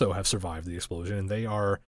also have survived the explosion, and they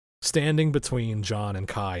are standing between John and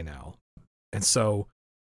Kai now. And so,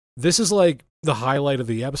 this is like the highlight of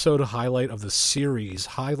the episode, highlight of the series,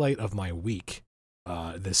 highlight of my week.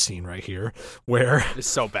 This scene right here, where it's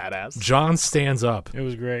so badass. John stands up. It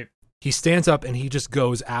was great. He stands up and he just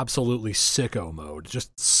goes absolutely sicko mode,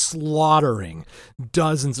 just slaughtering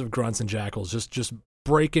dozens of grunts and jackals, just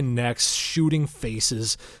breaking necks, shooting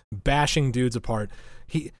faces, bashing dudes apart.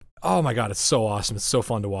 Oh my God, it's so awesome. It's so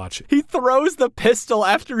fun to watch. He throws the pistol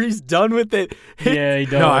after he's done with it. Yeah, he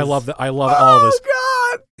does. No, I love that. I love all this.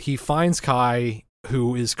 Oh God! He finds Kai,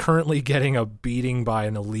 who is currently getting a beating by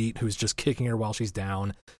an elite who's just kicking her while she's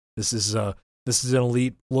down. This is an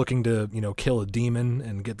elite looking to, kill a demon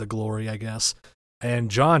and get the glory, I guess.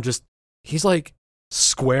 And John he's like,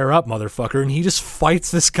 square up, motherfucker. And he just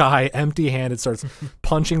fights this guy empty-handed, starts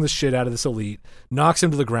punching the shit out of this elite, knocks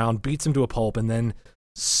him to the ground, beats him to a pulp, and then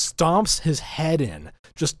stomps his head in.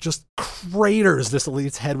 Just craters this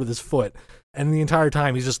elite's head with his foot. And the entire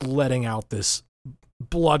time he's just letting out this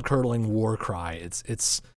blood-curdling war cry.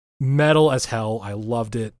 It's metal as hell. I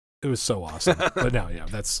loved it. It was so awesome. But no, yeah,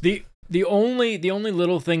 that's the only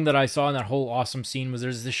little thing that I saw in that whole awesome scene was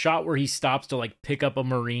there's this shot where he stops to pick up a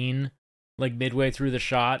Marine midway through the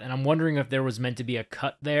shot, and I'm wondering if there was meant to be a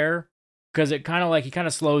cut there, because it kind of he kind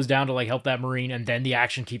of slows down to help that Marine, and then the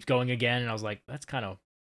action keeps going again, and I was like, that's kind of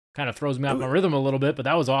throws me off my rhythm a little bit, but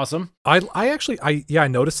that was awesome. I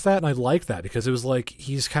noticed that, and I liked that, because it was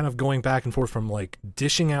he's kind of going back and forth from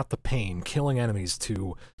dishing out the pain, killing enemies,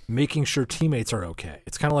 to making sure teammates are okay.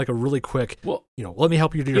 It's kind of a really quick, let me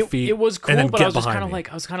help you to your feet. It was cool, and then but get I was just behind me.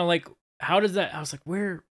 how does that? I was like,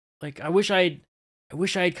 where? I wish I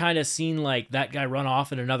had kind of seen that guy run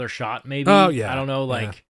off in another shot. Maybe. Oh yeah. I don't know.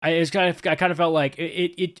 Yeah. I kind of felt like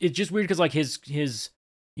it's just weird because his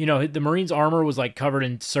the Marine's armor was covered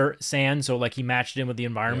in sand, so he matched it in with the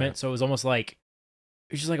environment. Yeah. So it was almost it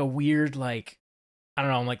was just a weird I don't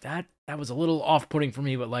know. I'm like that was a little off-putting for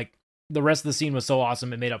me, but the rest of the scene was so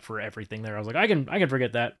awesome, it made up for everything there. I was like, I can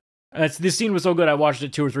forget that. This scene was so good, I watched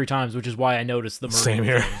it 2 or 3 times, which is why I noticed the Marine. Same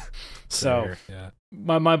here. So Same here. Yeah.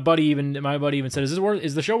 My buddy even said,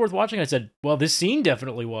 is the show worth watching? I said, well, this scene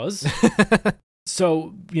definitely was.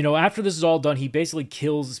 So, after this is all done, he basically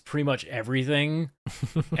kills pretty much everything.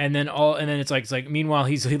 and then it's like meanwhile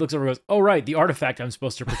he looks over and goes, oh right, the artifact I'm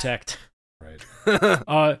supposed to protect.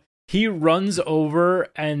 Right. He runs over,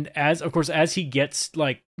 and as he gets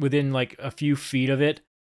within a few feet of it,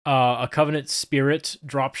 a Covenant spirit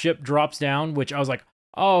dropship drops down, which I was like,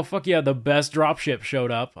 oh fuck yeah, the best dropship showed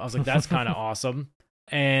up. I was like, that's kind of awesome.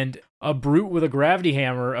 And a brute with a gravity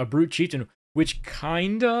hammer, a brute chieftain, which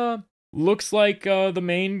kinda looks like the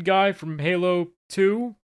main guy from Halo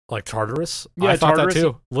 2. Like Tartarus? Yeah, I thought Tartarus, that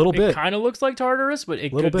too. A little bit. It kind of looks like Tartarus, but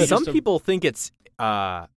it could be Some people think it's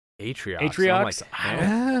Atriox.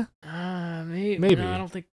 Atriox? Maybe. No, I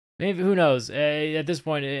don't think. Maybe, who knows? At this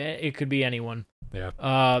point, it could be anyone.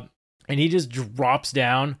 Yeah. And he just drops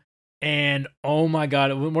down, and oh my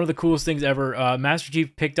god, one of the coolest things ever. Master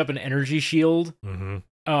Chief picked up an energy shield from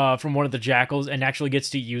one of the jackals and actually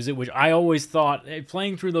gets to use it, which I always thought,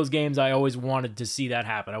 playing through those games, I always wanted to see that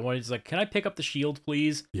happen. I wanted to can I pick up the shield,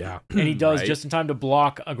 please? Yeah. And he does, right. just in time to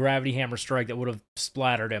block a gravity hammer strike that would have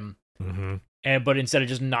splattered him. Mm-hmm. But instead it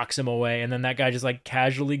just knocks him away, and then that guy just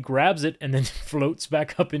casually grabs it and then floats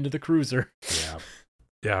back up into the cruiser. Yeah.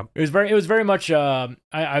 Yeah. It was very much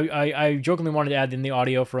I jokingly wanted to add in the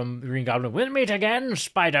audio from Green Goblin, "We'll meet again,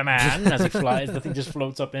 Spider-Man," as he flies. The thing just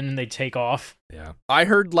floats up in and they take off. Yeah. I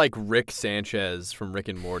heard Rick Sanchez from Rick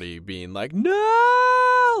and Morty being like,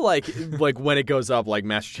 no, like when it goes up,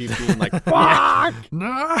 Master Chief being like, fuck,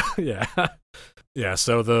 no. Yeah. Yeah,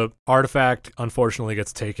 so the artifact unfortunately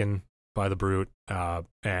gets taken by the brute,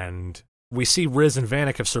 and we see Riz and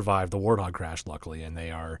Vanek have survived the Warthog crash, luckily, and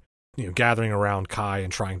they are gathering around Kai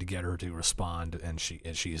and trying to get her to respond, and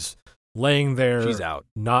she's laying there, she's out,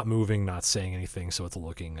 not moving, not saying anything. So it's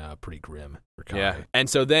looking pretty grim for Kai. Yeah, and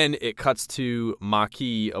so then it cuts to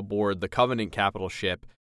Maquis aboard the Covenant capital ship,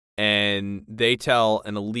 and they tell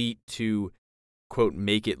an elite to, quote,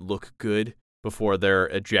 make it look good before they're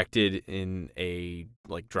ejected in a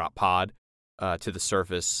drop pod to the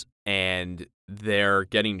surface, and they're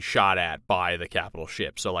getting shot at by the capital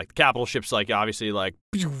ship. So the capital ship's obviously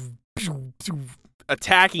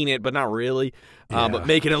attacking it, but not really, but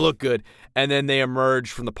making it look good. And then they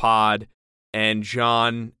emerge from the pod, and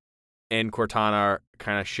John and Cortana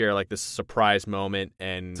kind of share this surprise moment,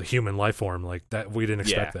 and it's a human life form that. We didn't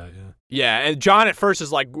expect that. Yeah, and John at first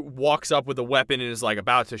is walks up with a weapon and is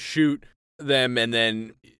about to shoot them, and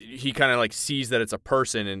then he kind of sees that it's a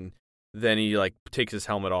person, and then he takes his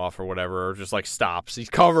helmet off or whatever, or just stops. He's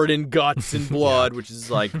covered in guts and blood, which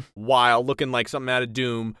is wild, looking like something out of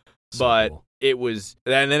Doom. So but cool. it was,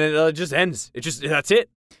 and then it just ends. That's it.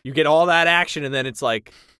 You get all that action, and then it's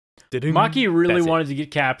Maquis really wanted to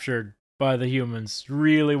get captured by the humans.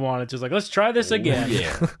 Really wanted to, let's try this again.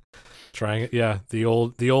 Yeah. Trying it, yeah. The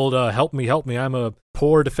old help me, I'm a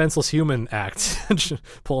poor defenseless human act.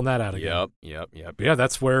 Pulling that out again. Yep. But yeah,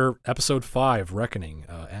 that's where episode 5, Reckoning,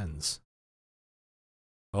 ends.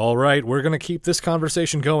 All right, we're going to keep this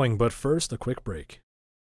conversation going, but first, a quick break.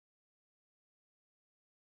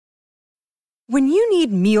 When you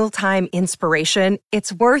need mealtime inspiration,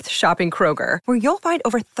 it's worth shopping Kroger, where you'll find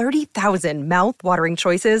over 30,000 mouth-watering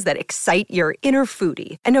choices that excite your inner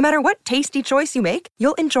foodie. And no matter what tasty choice you make,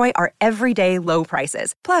 you'll enjoy our everyday low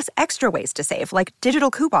prices, plus extra ways to save, like digital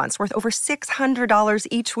coupons worth over $600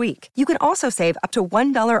 each week. You can also save up to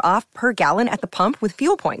 $1 off per gallon at the pump with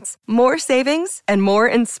fuel points. More savings and more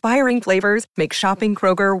inspiring flavors make shopping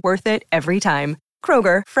Kroger worth it every time.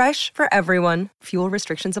 Kroger, fresh for everyone. Fuel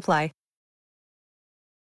restrictions apply.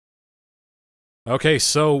 Okay,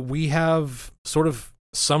 so we have sort of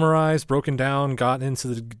summarized, broken down, gotten into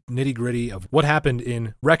the nitty-gritty of what happened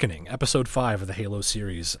in Reckoning, episode 5 of the Halo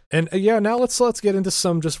series. And now let's get into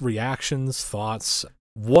some just reactions, thoughts.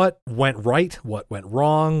 What went right? What went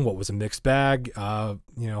wrong? What was a mixed bag? How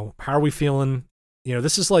are we feeling?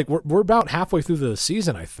 This is we're about halfway through the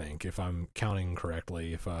season, I think, if I'm counting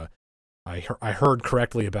correctly. If I heard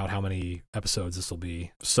correctly about how many episodes this will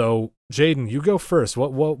be. So, Jaden, you go first.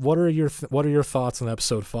 What are your thoughts on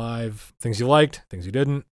episode 5? Things you liked, things you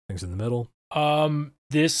didn't, things in the middle.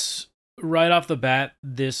 This right off the bat,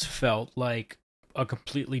 this felt like a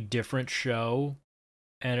completely different show,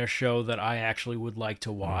 and a show that I actually would like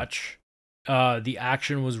to watch. The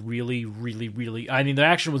action was really, really, really. I mean, the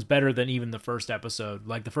action was better than even the first episode.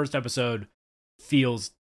 The first episode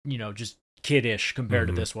feels, just kiddish compared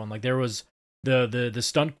to this one. There was the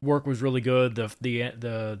stunt work was really good.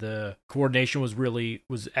 The coordination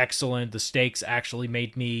was excellent. The stakes actually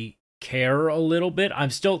made me care a little bit. I'm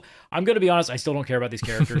gonna be honest, I still don't care about these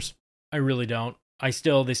characters. I really don't. They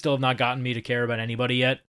still have not gotten me to care about anybody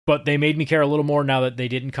yet. But they made me care a little more now that they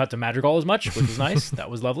didn't cut to Madrigal as much, which was nice. That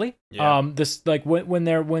was lovely. Yeah. This when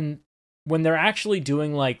they're actually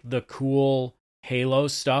doing the cool Halo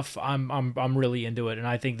stuff, I'm really into it, and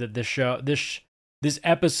I think that this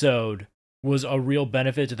episode was a real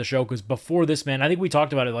benefit to the show, because before this, man, I think we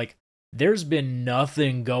talked about it. There's been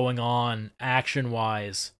nothing going on action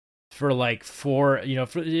wise for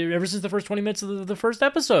ever since the first 20 minutes of the first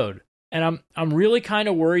episode, and I'm really kind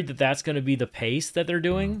of worried that that's going to be the pace that they're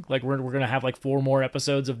doing. We're going to have 4 more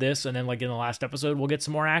episodes of this, and then in the last episode we'll get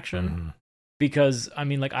some more action, because I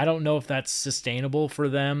don't know if that's sustainable for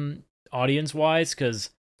them audience wise, because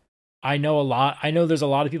I know there's a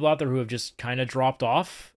lot of people out there who have just kind of dropped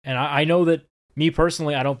off, and I know that me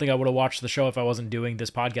personally, I don't think I would have watched the show if I wasn't doing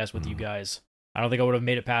this podcast with you guys. I don't think I would have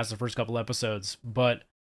made it past the first couple episodes, but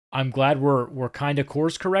I'm glad we're kind of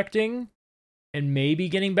course correcting and maybe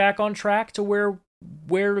getting back on track to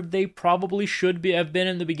where they probably should have been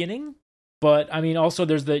in the beginning. But I mean, also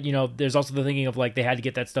there's also the thinking of they had to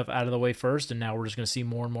get that stuff out of the way first, and now we're just going to see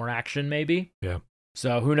more and more action maybe. Yeah.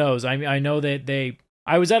 So who knows? I know that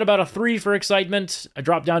I was at about a 3 for excitement. I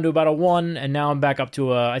dropped down to about a 1, and now I'm back up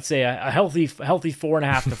to I'd say a healthy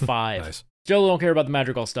 4.5 to 5. Nice. Still don't care about the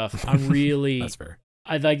Madrigal stuff. I'm really That's fair.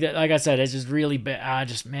 I like I said, it's just really bad.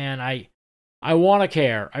 I want to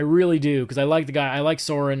care. I really do, because I like the guy. I like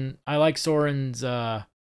Soren. I like Soren's. I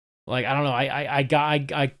don't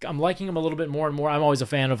know. I'm liking him a little bit more and more. I'm always a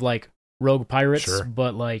fan of rogue pirates, Sure.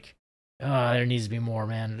 but there needs to be more,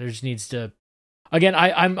 man. There just needs to. Again,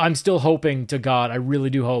 I'm still hoping to God. I really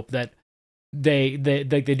do hope that they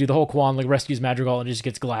do the whole Quan rescues Madrigal and just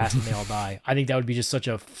gets glassed and they all die. I think that would be just such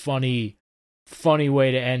a funny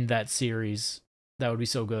way to end that series. That would be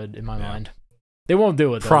so good in my mind. They won't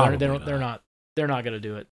do it though. Probably They're not going to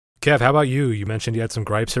do it. Kev, how about you? You mentioned you had some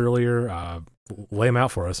gripes earlier. Lay them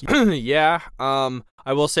out for us. Yeah.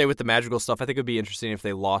 I will say with the magical stuff, I think it would be interesting if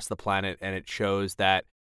they lost the planet and it shows that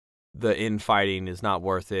the infighting is not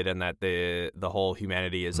worth it, and that the whole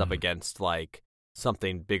humanity is up against like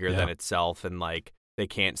something bigger than itself, and like they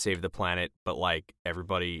can't save the planet, but like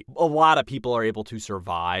a lot of people are able to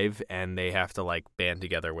survive, and they have to like band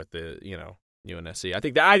together with the UNSC. I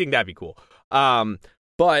think that'd be cool.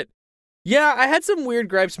 But yeah, I had some weird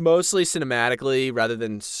gripes, mostly cinematically rather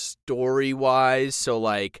than story wise. So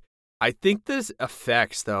like, I think this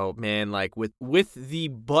effects though, man, like with the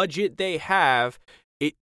budget they have,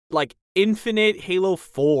 it like Infinite, Halo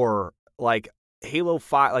 4, like Halo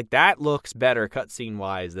 5, like that looks better cutscene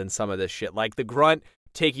wise than some of this shit. Like the Grunt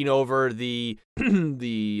taking over the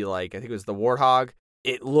like I think it was the Warthog.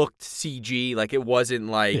 It looked CG, like it wasn't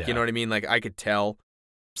like you know what I mean. Like I could tell.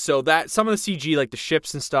 So that some of the CG, like the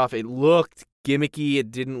ships and stuff, it looked gimmicky.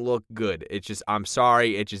 It didn't look good. I'm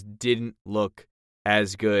sorry, it just didn't look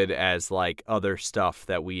as good as like other stuff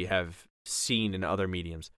that we have seen in other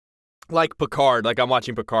mediums. Like Picard, like I'm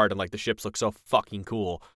watching Picard and like the ships look so fucking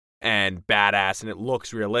cool and badass and it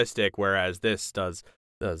looks realistic, whereas this does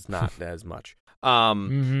not as much.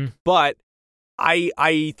 But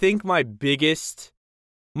I think my biggest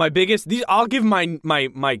these I'll give my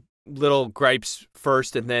little gripes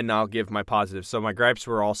first and then I'll give my positives. So my gripes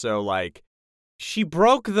were also like, she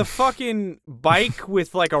broke the fucking bike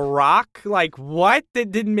with like a rock. Like what?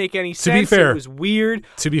 That didn't make any sense. To be fair, it was weird.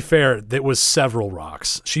 To be fair, there was several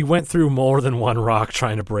rocks. She went through more than one rock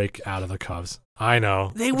trying to break out of the Cubs. I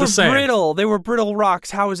know. They were brittle. They were brittle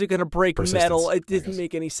rocks. How is it going to break metal? It didn't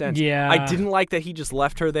make any sense. Yeah. I didn't like that he just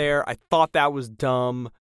left her there. I thought that was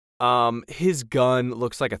dumb. His gun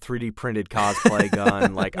looks like a 3D printed cosplay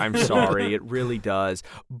gun. Like, I'm sorry, it really does.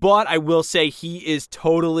 But I will say he's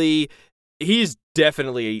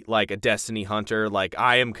definitely like a Destiny hunter. Like,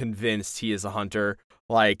 I am convinced he is a hunter.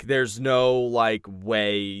 Like, there's no like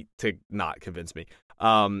way to not convince me.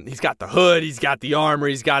 He's got the hood, he's got the armor,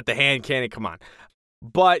 he's got the hand cannon. Come on.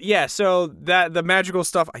 But yeah, so the magical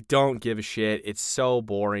stuff, I don't give a shit. It's so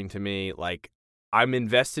boring to me. Like, I'm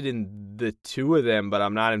invested in the two of them, but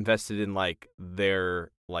I'm not invested in like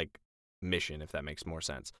their like mission, if that makes more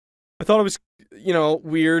sense. I thought it was,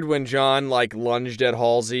 weird when John like lunged at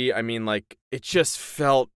Halsey. I mean, like it just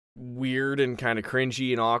felt weird and kind of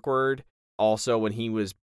cringy and awkward. Also, when he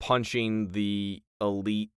was punching the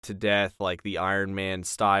Elite to death, like the Iron Man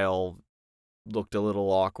style, looked a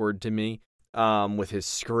little awkward to me. With his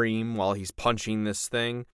scream while he's punching this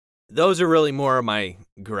thing. Those are really more of my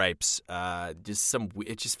gripes. It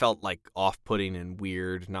just felt like off-putting and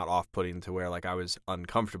weird, not off-putting to where like I was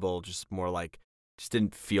uncomfortable, just more like just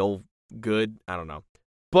didn't feel good. I don't know.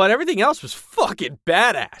 But everything else was fucking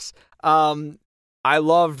badass. I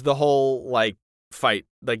loved the whole like fight.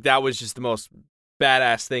 Like that was just the most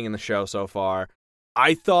badass thing in the show so far.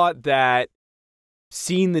 I thought that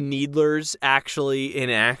seeing the Needlers actually in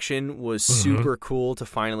action was super cool to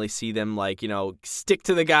finally see them, like, stick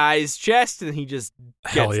to the guy's chest and he just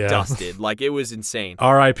gets dusted. Like, it was insane.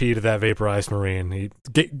 R.I.P. to that vaporized Marine.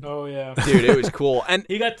 Oh, yeah. Dude, it was cool. And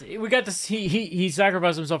we got to see, he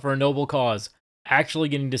sacrificed himself for a noble cause, actually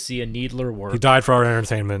getting to see a Needler work. He died for our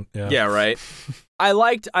entertainment. Yeah, right. I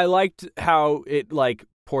liked how it, like,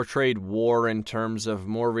 portrayed war in terms of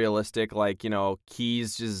more realistic, like,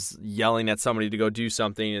 Keyes just yelling at somebody to go do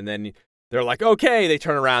something, and then they're like, okay, they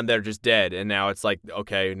turn around, they're just dead, and now it's like,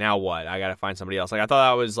 okay, now what? I gotta find somebody else. Like, I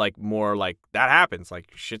thought that was, like, more like, that happens, like,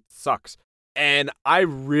 shit sucks. And I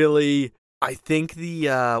think the,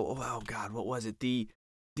 what was it? The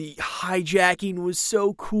hijacking was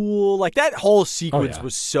so cool. Like, that whole sequence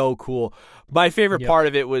was so cool. My favorite part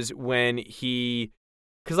of it was when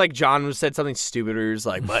because, like, John said something stupid where he was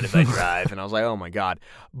like, what if I drive? And I was like, oh, my God.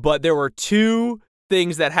 But there were two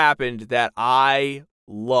things that happened that I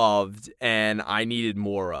loved and I needed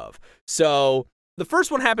more of. So the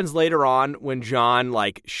first one happens later on when John,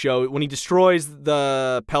 like, when he destroys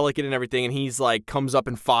the Pelican and everything, and he's, like, comes up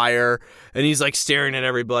in fire, and he's, like, staring at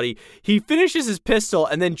everybody. He finishes his pistol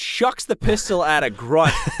and then chucks the pistol at a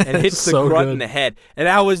grunt and hits the grunt in the head. And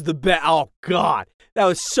that was the best. Oh, God. That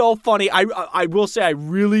was so funny. I will say I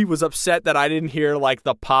really was upset that I didn't hear like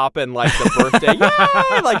the pop and like the birthday.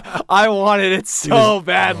 Yay! Like I wanted it so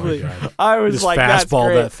badly. Oh I was just like, that's fastball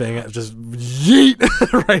great. That thing, just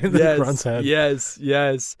yeet right in the grunt's head.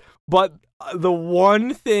 Yes. But the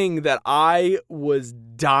one thing that I was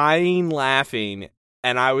dying laughing,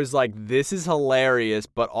 and I was like, this is hilarious,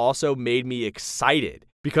 but also made me excited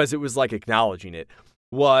because it was like acknowledging it,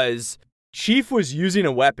 was Chief was using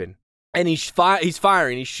a weapon. and he's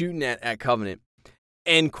firing, he's shooting at Covenant.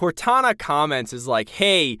 And Cortana comments is like,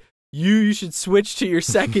 hey, you should switch to your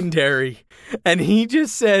secondary. And he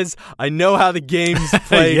just says, I know how the game's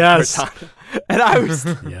played, Yes. Cortana. And I was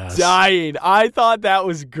dying. I thought that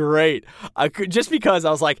was great. Just because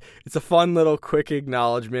I was like, it's a fun little quick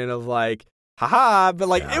acknowledgement of like, haha. But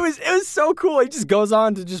like, it was so cool. He just goes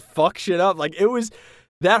on to just fuck shit up. Like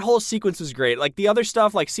that whole sequence was great. Like the other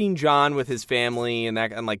stuff, like seeing John with his family and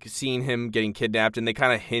like seeing him getting kidnapped, and they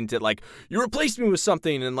kind of hint at like, you replaced me with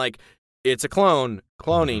something, and like, it's a cloning.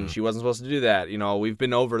 Mm-hmm. She wasn't supposed to do that. You know, we've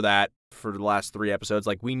been over that for the last 3 episodes.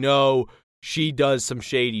 Like, we know she does some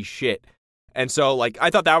shady shit. And so, like,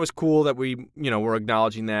 I thought that was cool that we, were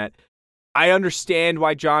acknowledging that. I understand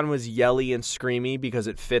why John was yelly and screamy because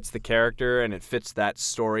it fits the character and it fits that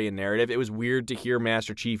story and narrative. It was weird to hear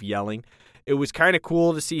Master Chief yelling. It was kind of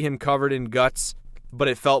cool to see him covered in guts, but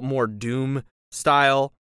it felt more Doom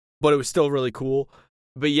style, but it was still really cool.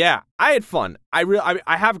 But yeah, I had fun. I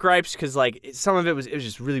have gripes because like some of it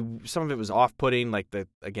was off-putting. Like the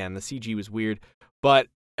CG was weird, but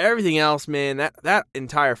everything else, man, that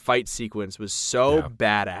entire fight sequence was so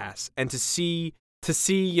badass. And to see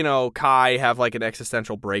Kai have like an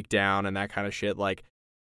existential breakdown and that kind of shit, like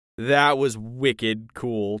that was wicked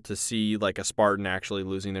cool to see, like a Spartan actually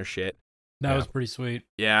losing their shit. That was pretty sweet.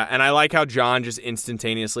 Yeah, and I like how John just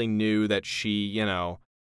instantaneously knew that she,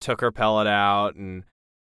 took her pellet out, and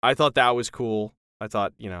I thought that was cool. I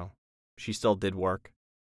thought, she still did work.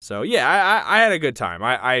 So, yeah, I had a good time.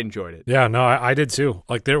 I enjoyed it. Yeah, no, I did too.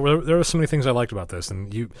 Like, there were so many things I liked about this,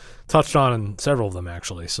 and you touched on several of them,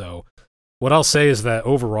 actually. So, what I'll say is that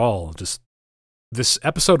overall, just this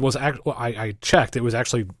episode was, I checked, it was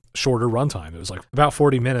actually shorter runtime. It was like about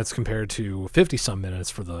 40 minutes compared to 50-some minutes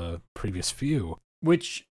for the previous few.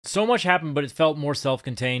 Which, so much happened, but it felt more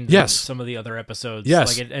self-contained than Yes. some of the other episodes.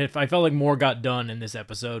 Yes. Like I felt like more got done in this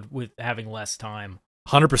episode with having less time.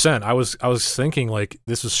 100%. I was thinking like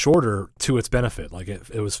this was shorter to its benefit. Like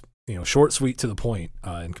it was, short, sweet, to the point,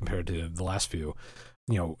 and compared to the last few,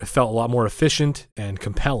 it felt a lot more efficient and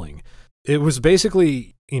compelling. It was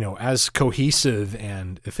basically, as cohesive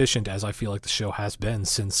and efficient as I feel like the show has been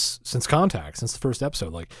since Contact, since the first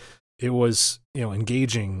episode. Like it was,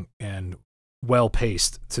 engaging and well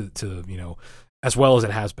paced to as well as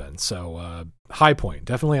it has been. So high point,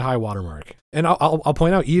 definitely a high watermark. And I'll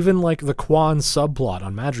point out even like the Quan subplot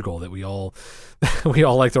on Madrigal that we all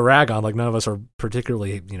like to rag on, like none of us are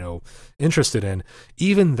particularly interested in.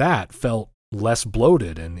 Even that felt less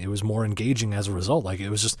bloated and it was more engaging as a result. Like it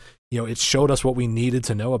was just it showed us what we needed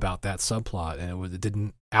to know about that subplot, and it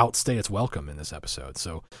didn't outstay its welcome in this episode.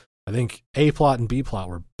 So I think A plot and B plot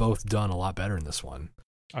were both done a lot better in this one.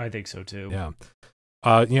 I think so too. Yeah.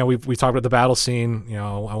 We talked about the battle scene.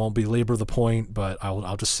 I won't belabor the point, but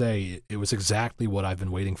I'll just say it was exactly what I've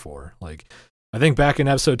been waiting for. Like, I think back in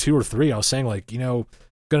episode 2 or 3, I was saying like,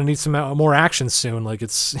 gonna need some more action soon. Like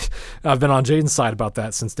I've been on Jaden's side about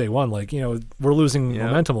that since day one. Like, we're losing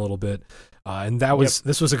momentum a little bit, and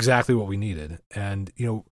this was exactly what we needed. And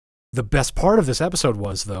the best part of this episode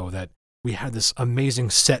was though that we had this amazing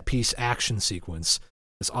set piece action sequence.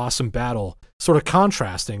 This awesome battle, sort of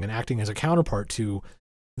contrasting and acting as a counterpart to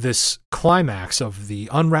this climax of the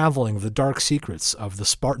unraveling of the dark secrets of the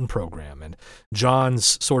Spartan program and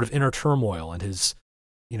John's sort of inner turmoil and his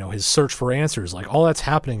search for answers. Like all that's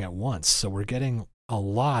happening at once. So we're getting a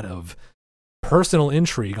lot of personal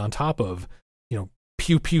intrigue on top of,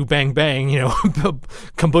 pew pew bang bang,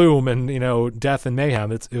 kaboom and death and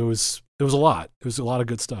mayhem. It was a lot. It was a lot of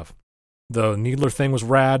good stuff. The Needler thing was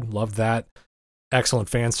rad. Loved that. Excellent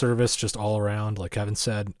fan service just all around, like Kevin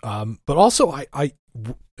said. But also, I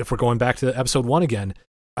if we're going back to episode 1 again,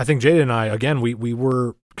 I think Jada and I, again, we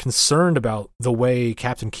were concerned about the way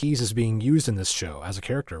Captain Keyes is being used in this show as a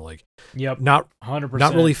character. Like, not 100%,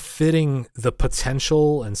 not really fitting the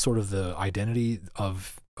potential and sort of the identity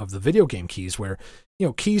of the video game Keyes, where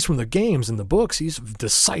Keyes from the games and the books, he's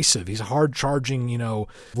decisive, he's a hard charging,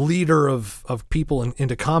 leader of people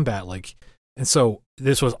into combat, like. And so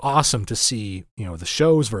this was awesome to see, the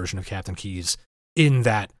show's version of Captain Keyes in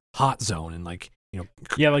that hot zone and like,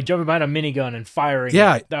 like jumping behind a minigun and firing.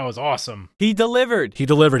 Yeah. That was awesome. He delivered.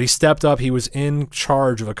 He stepped up. He was in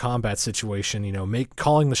charge of a combat situation,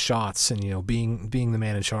 calling the shots and, being the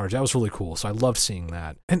man in charge. That was really cool. So I love seeing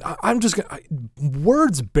that. And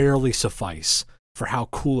words barely suffice for how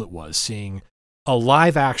cool it was seeing a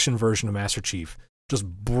live action version of Master Chief just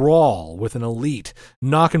brawl with an elite,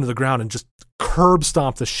 knock him to the ground, and just curb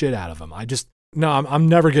stomp the shit out of him. No, I'm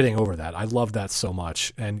never getting over that. I love that so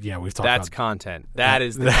much. And yeah, we've talked That's about content. That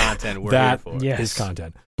is the content we're here for. Yes. is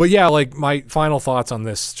content. But yeah, like my final thoughts on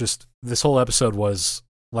this, just this whole episode was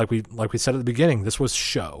like we said at the beginning, this was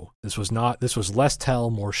show. This was less tell,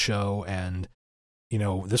 more show. And,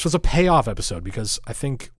 this was a payoff episode because I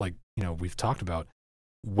think, like, we've talked about,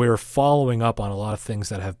 we're following up on a lot of things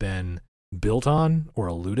that have been built on or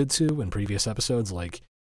alluded to in previous episodes. Like,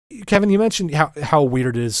 Kevin, you mentioned how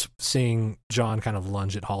weird it is seeing John kind of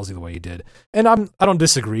lunge at Halsey the way he did. And I don't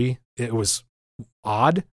disagree. It was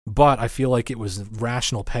odd, but I feel like it was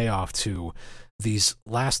rational payoff to these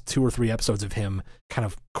last 2 or 3 episodes of him kind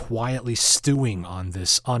of quietly stewing on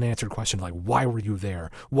this unanswered question, like, why were you there?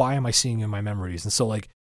 Why am I seeing you in my memories? And so, like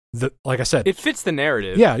I said, it fits the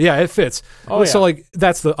narrative. Yeah, it fits. Oh, so yeah. like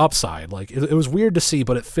that's the upside. Like it was weird to see,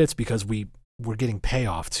 but it fits because we're getting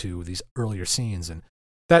payoff to these earlier scenes, and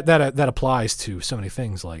that applies to so many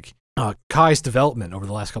things. Like Kai's development over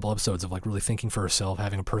the last couple episodes of like really thinking for herself,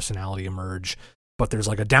 having a personality emerge. But there's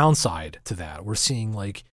like a downside to that. We're seeing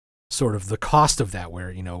like sort of the cost of that,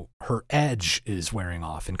 where her edge is wearing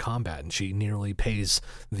off in combat, and she nearly pays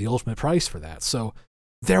the ultimate price for that. So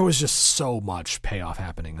there was just so much payoff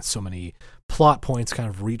happening, and so many plot points kind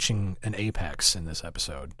of reaching an apex in this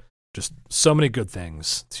episode. Just so many good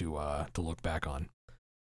things to look back on.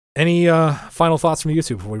 Any final thoughts from you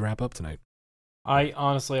two before we wrap up tonight? I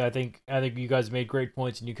honestly, I think you guys made great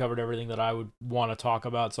points and you covered everything that I would want to talk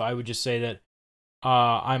about. So I would just say that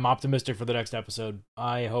I'm optimistic for the next episode.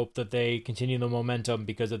 I hope that they continue the momentum,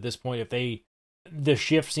 because at this point, the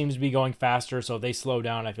shift seems to be going faster. So if they slow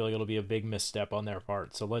down, I feel like it'll be a big misstep on their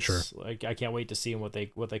part. So I can't wait to see what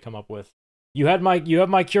they come up with. You have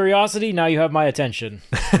my curiosity. Now you have my attention.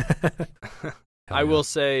 I will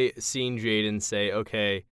say, seeing Jaden say,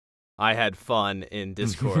 "Okay, I had fun" in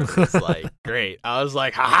Discord was like great. I was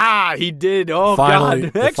like, "Ha! He did! Oh Finally,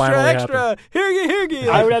 God, extra! happened. Hirgy!"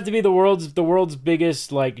 I would have to be the world's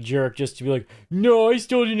biggest like jerk just to be like, "No, I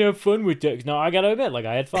still didn't have fun with that." No, I gotta admit, like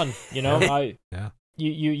I had fun. Yeah.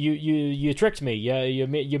 You tricked me. Yeah, you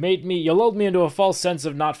lulled me into a false sense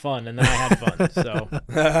of not fun, and then I had fun. So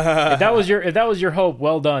if that was your hope,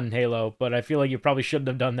 well done, Halo. But I feel like you probably shouldn't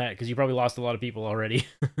have done that because you probably lost a lot of people already.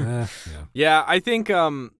 Yeah, I think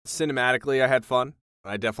cinematically I had fun.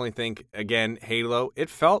 I definitely think, again, Halo. It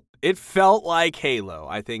felt like Halo.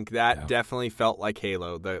 I think that definitely felt like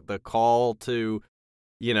Halo. The call to,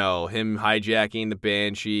 him hijacking the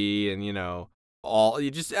Banshee and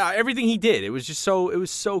everything he did. It was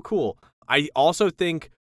so cool. I also think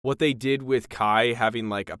what they did with Kai having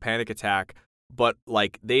like a panic attack, but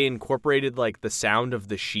like they incorporated like the sound of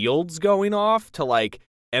the shields going off to like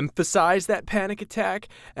emphasize that panic attack,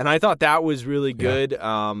 and I thought that was really good.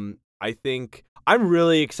 I think I'm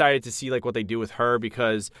really excited to see like what they do with her,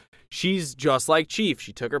 because she's just like Chief.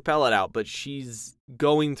 She took her pellet out, but she's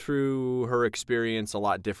going through her experience a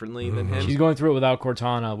lot differently than him. She's going through it without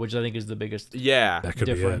Cortana, which I think is the biggest That could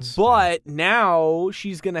difference. Be it. But now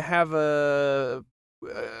she's going to have a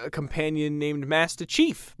companion named Master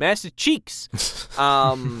Chief, Master Cheeks.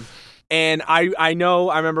 And I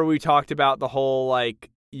remember we talked about the whole, like,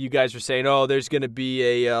 you guys were saying, oh, there's going to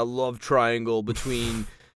be a love triangle between,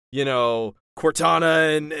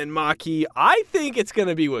 Cortana and Maki. I think it's going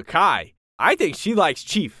to be with Kai. I think she likes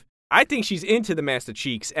Chief. I think she's into the Master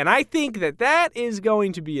Cheeks, and I think that is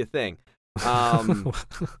going to be a thing.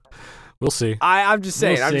 We'll see. I'm just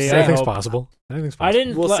saying. We'll see. Anything's possible. I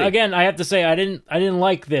didn't. We'll see. Again, I have to say, I didn't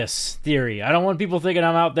like this theory. I don't want people thinking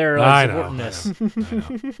I'm out there supporting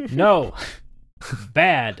this. No,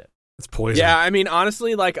 bad. It's poison. Yeah, I mean,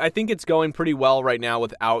 honestly, like, I think it's going pretty well right now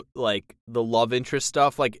without, like, the love interest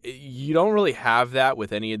stuff. Like, you don't really have that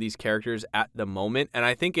with any of these characters at the moment, and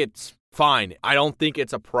I think it's fine. I don't think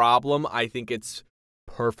it's a problem. I think it's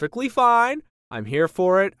perfectly fine. I'm here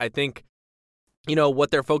for it. I think, what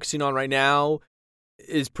they're focusing on right now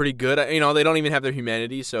is pretty good. They don't even have their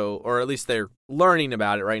humanity, or at least they're learning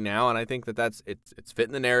about it right now, and I think it's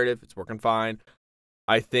fitting the narrative. It's working fine.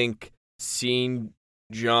 I think seeing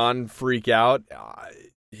John freak out,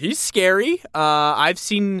 he's scary. I've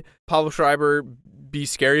seen Pablo Schreiber be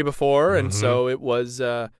scary before, and so it was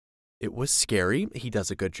scary. He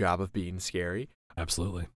does a good job of being scary.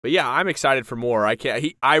 Absolutely. But yeah, I'm excited for more.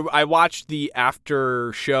 I watched the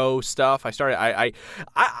after show stuff. I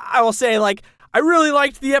will say, like, I really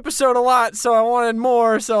liked the episode a lot, so I wanted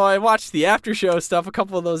more. So I watched the after show stuff, a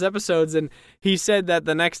couple of those episodes, and he said that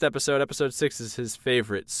the next episode 6, is his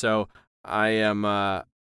favorite. So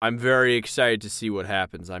I'm very excited to see what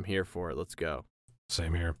happens. I'm here for it. Let's go.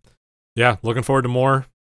 Same here. Yeah, looking forward to more.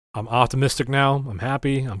 I'm optimistic now. I'm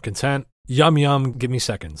happy. I'm content. Yum, yum, give me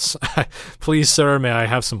seconds. Please, sir, may I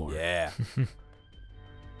have some more? Yeah.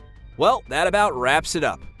 Well, that about wraps it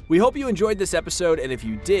up. We hope you enjoyed this episode, and if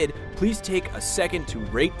you did, please take a second to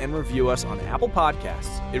rate and review us on Apple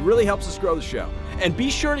Podcasts. It really helps us grow the show. And be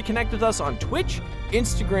sure to connect with us on Twitch,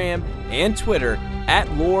 Instagram, and Twitter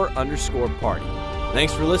 @lore_party.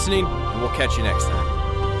 Thanks for listening, and we'll catch you next time.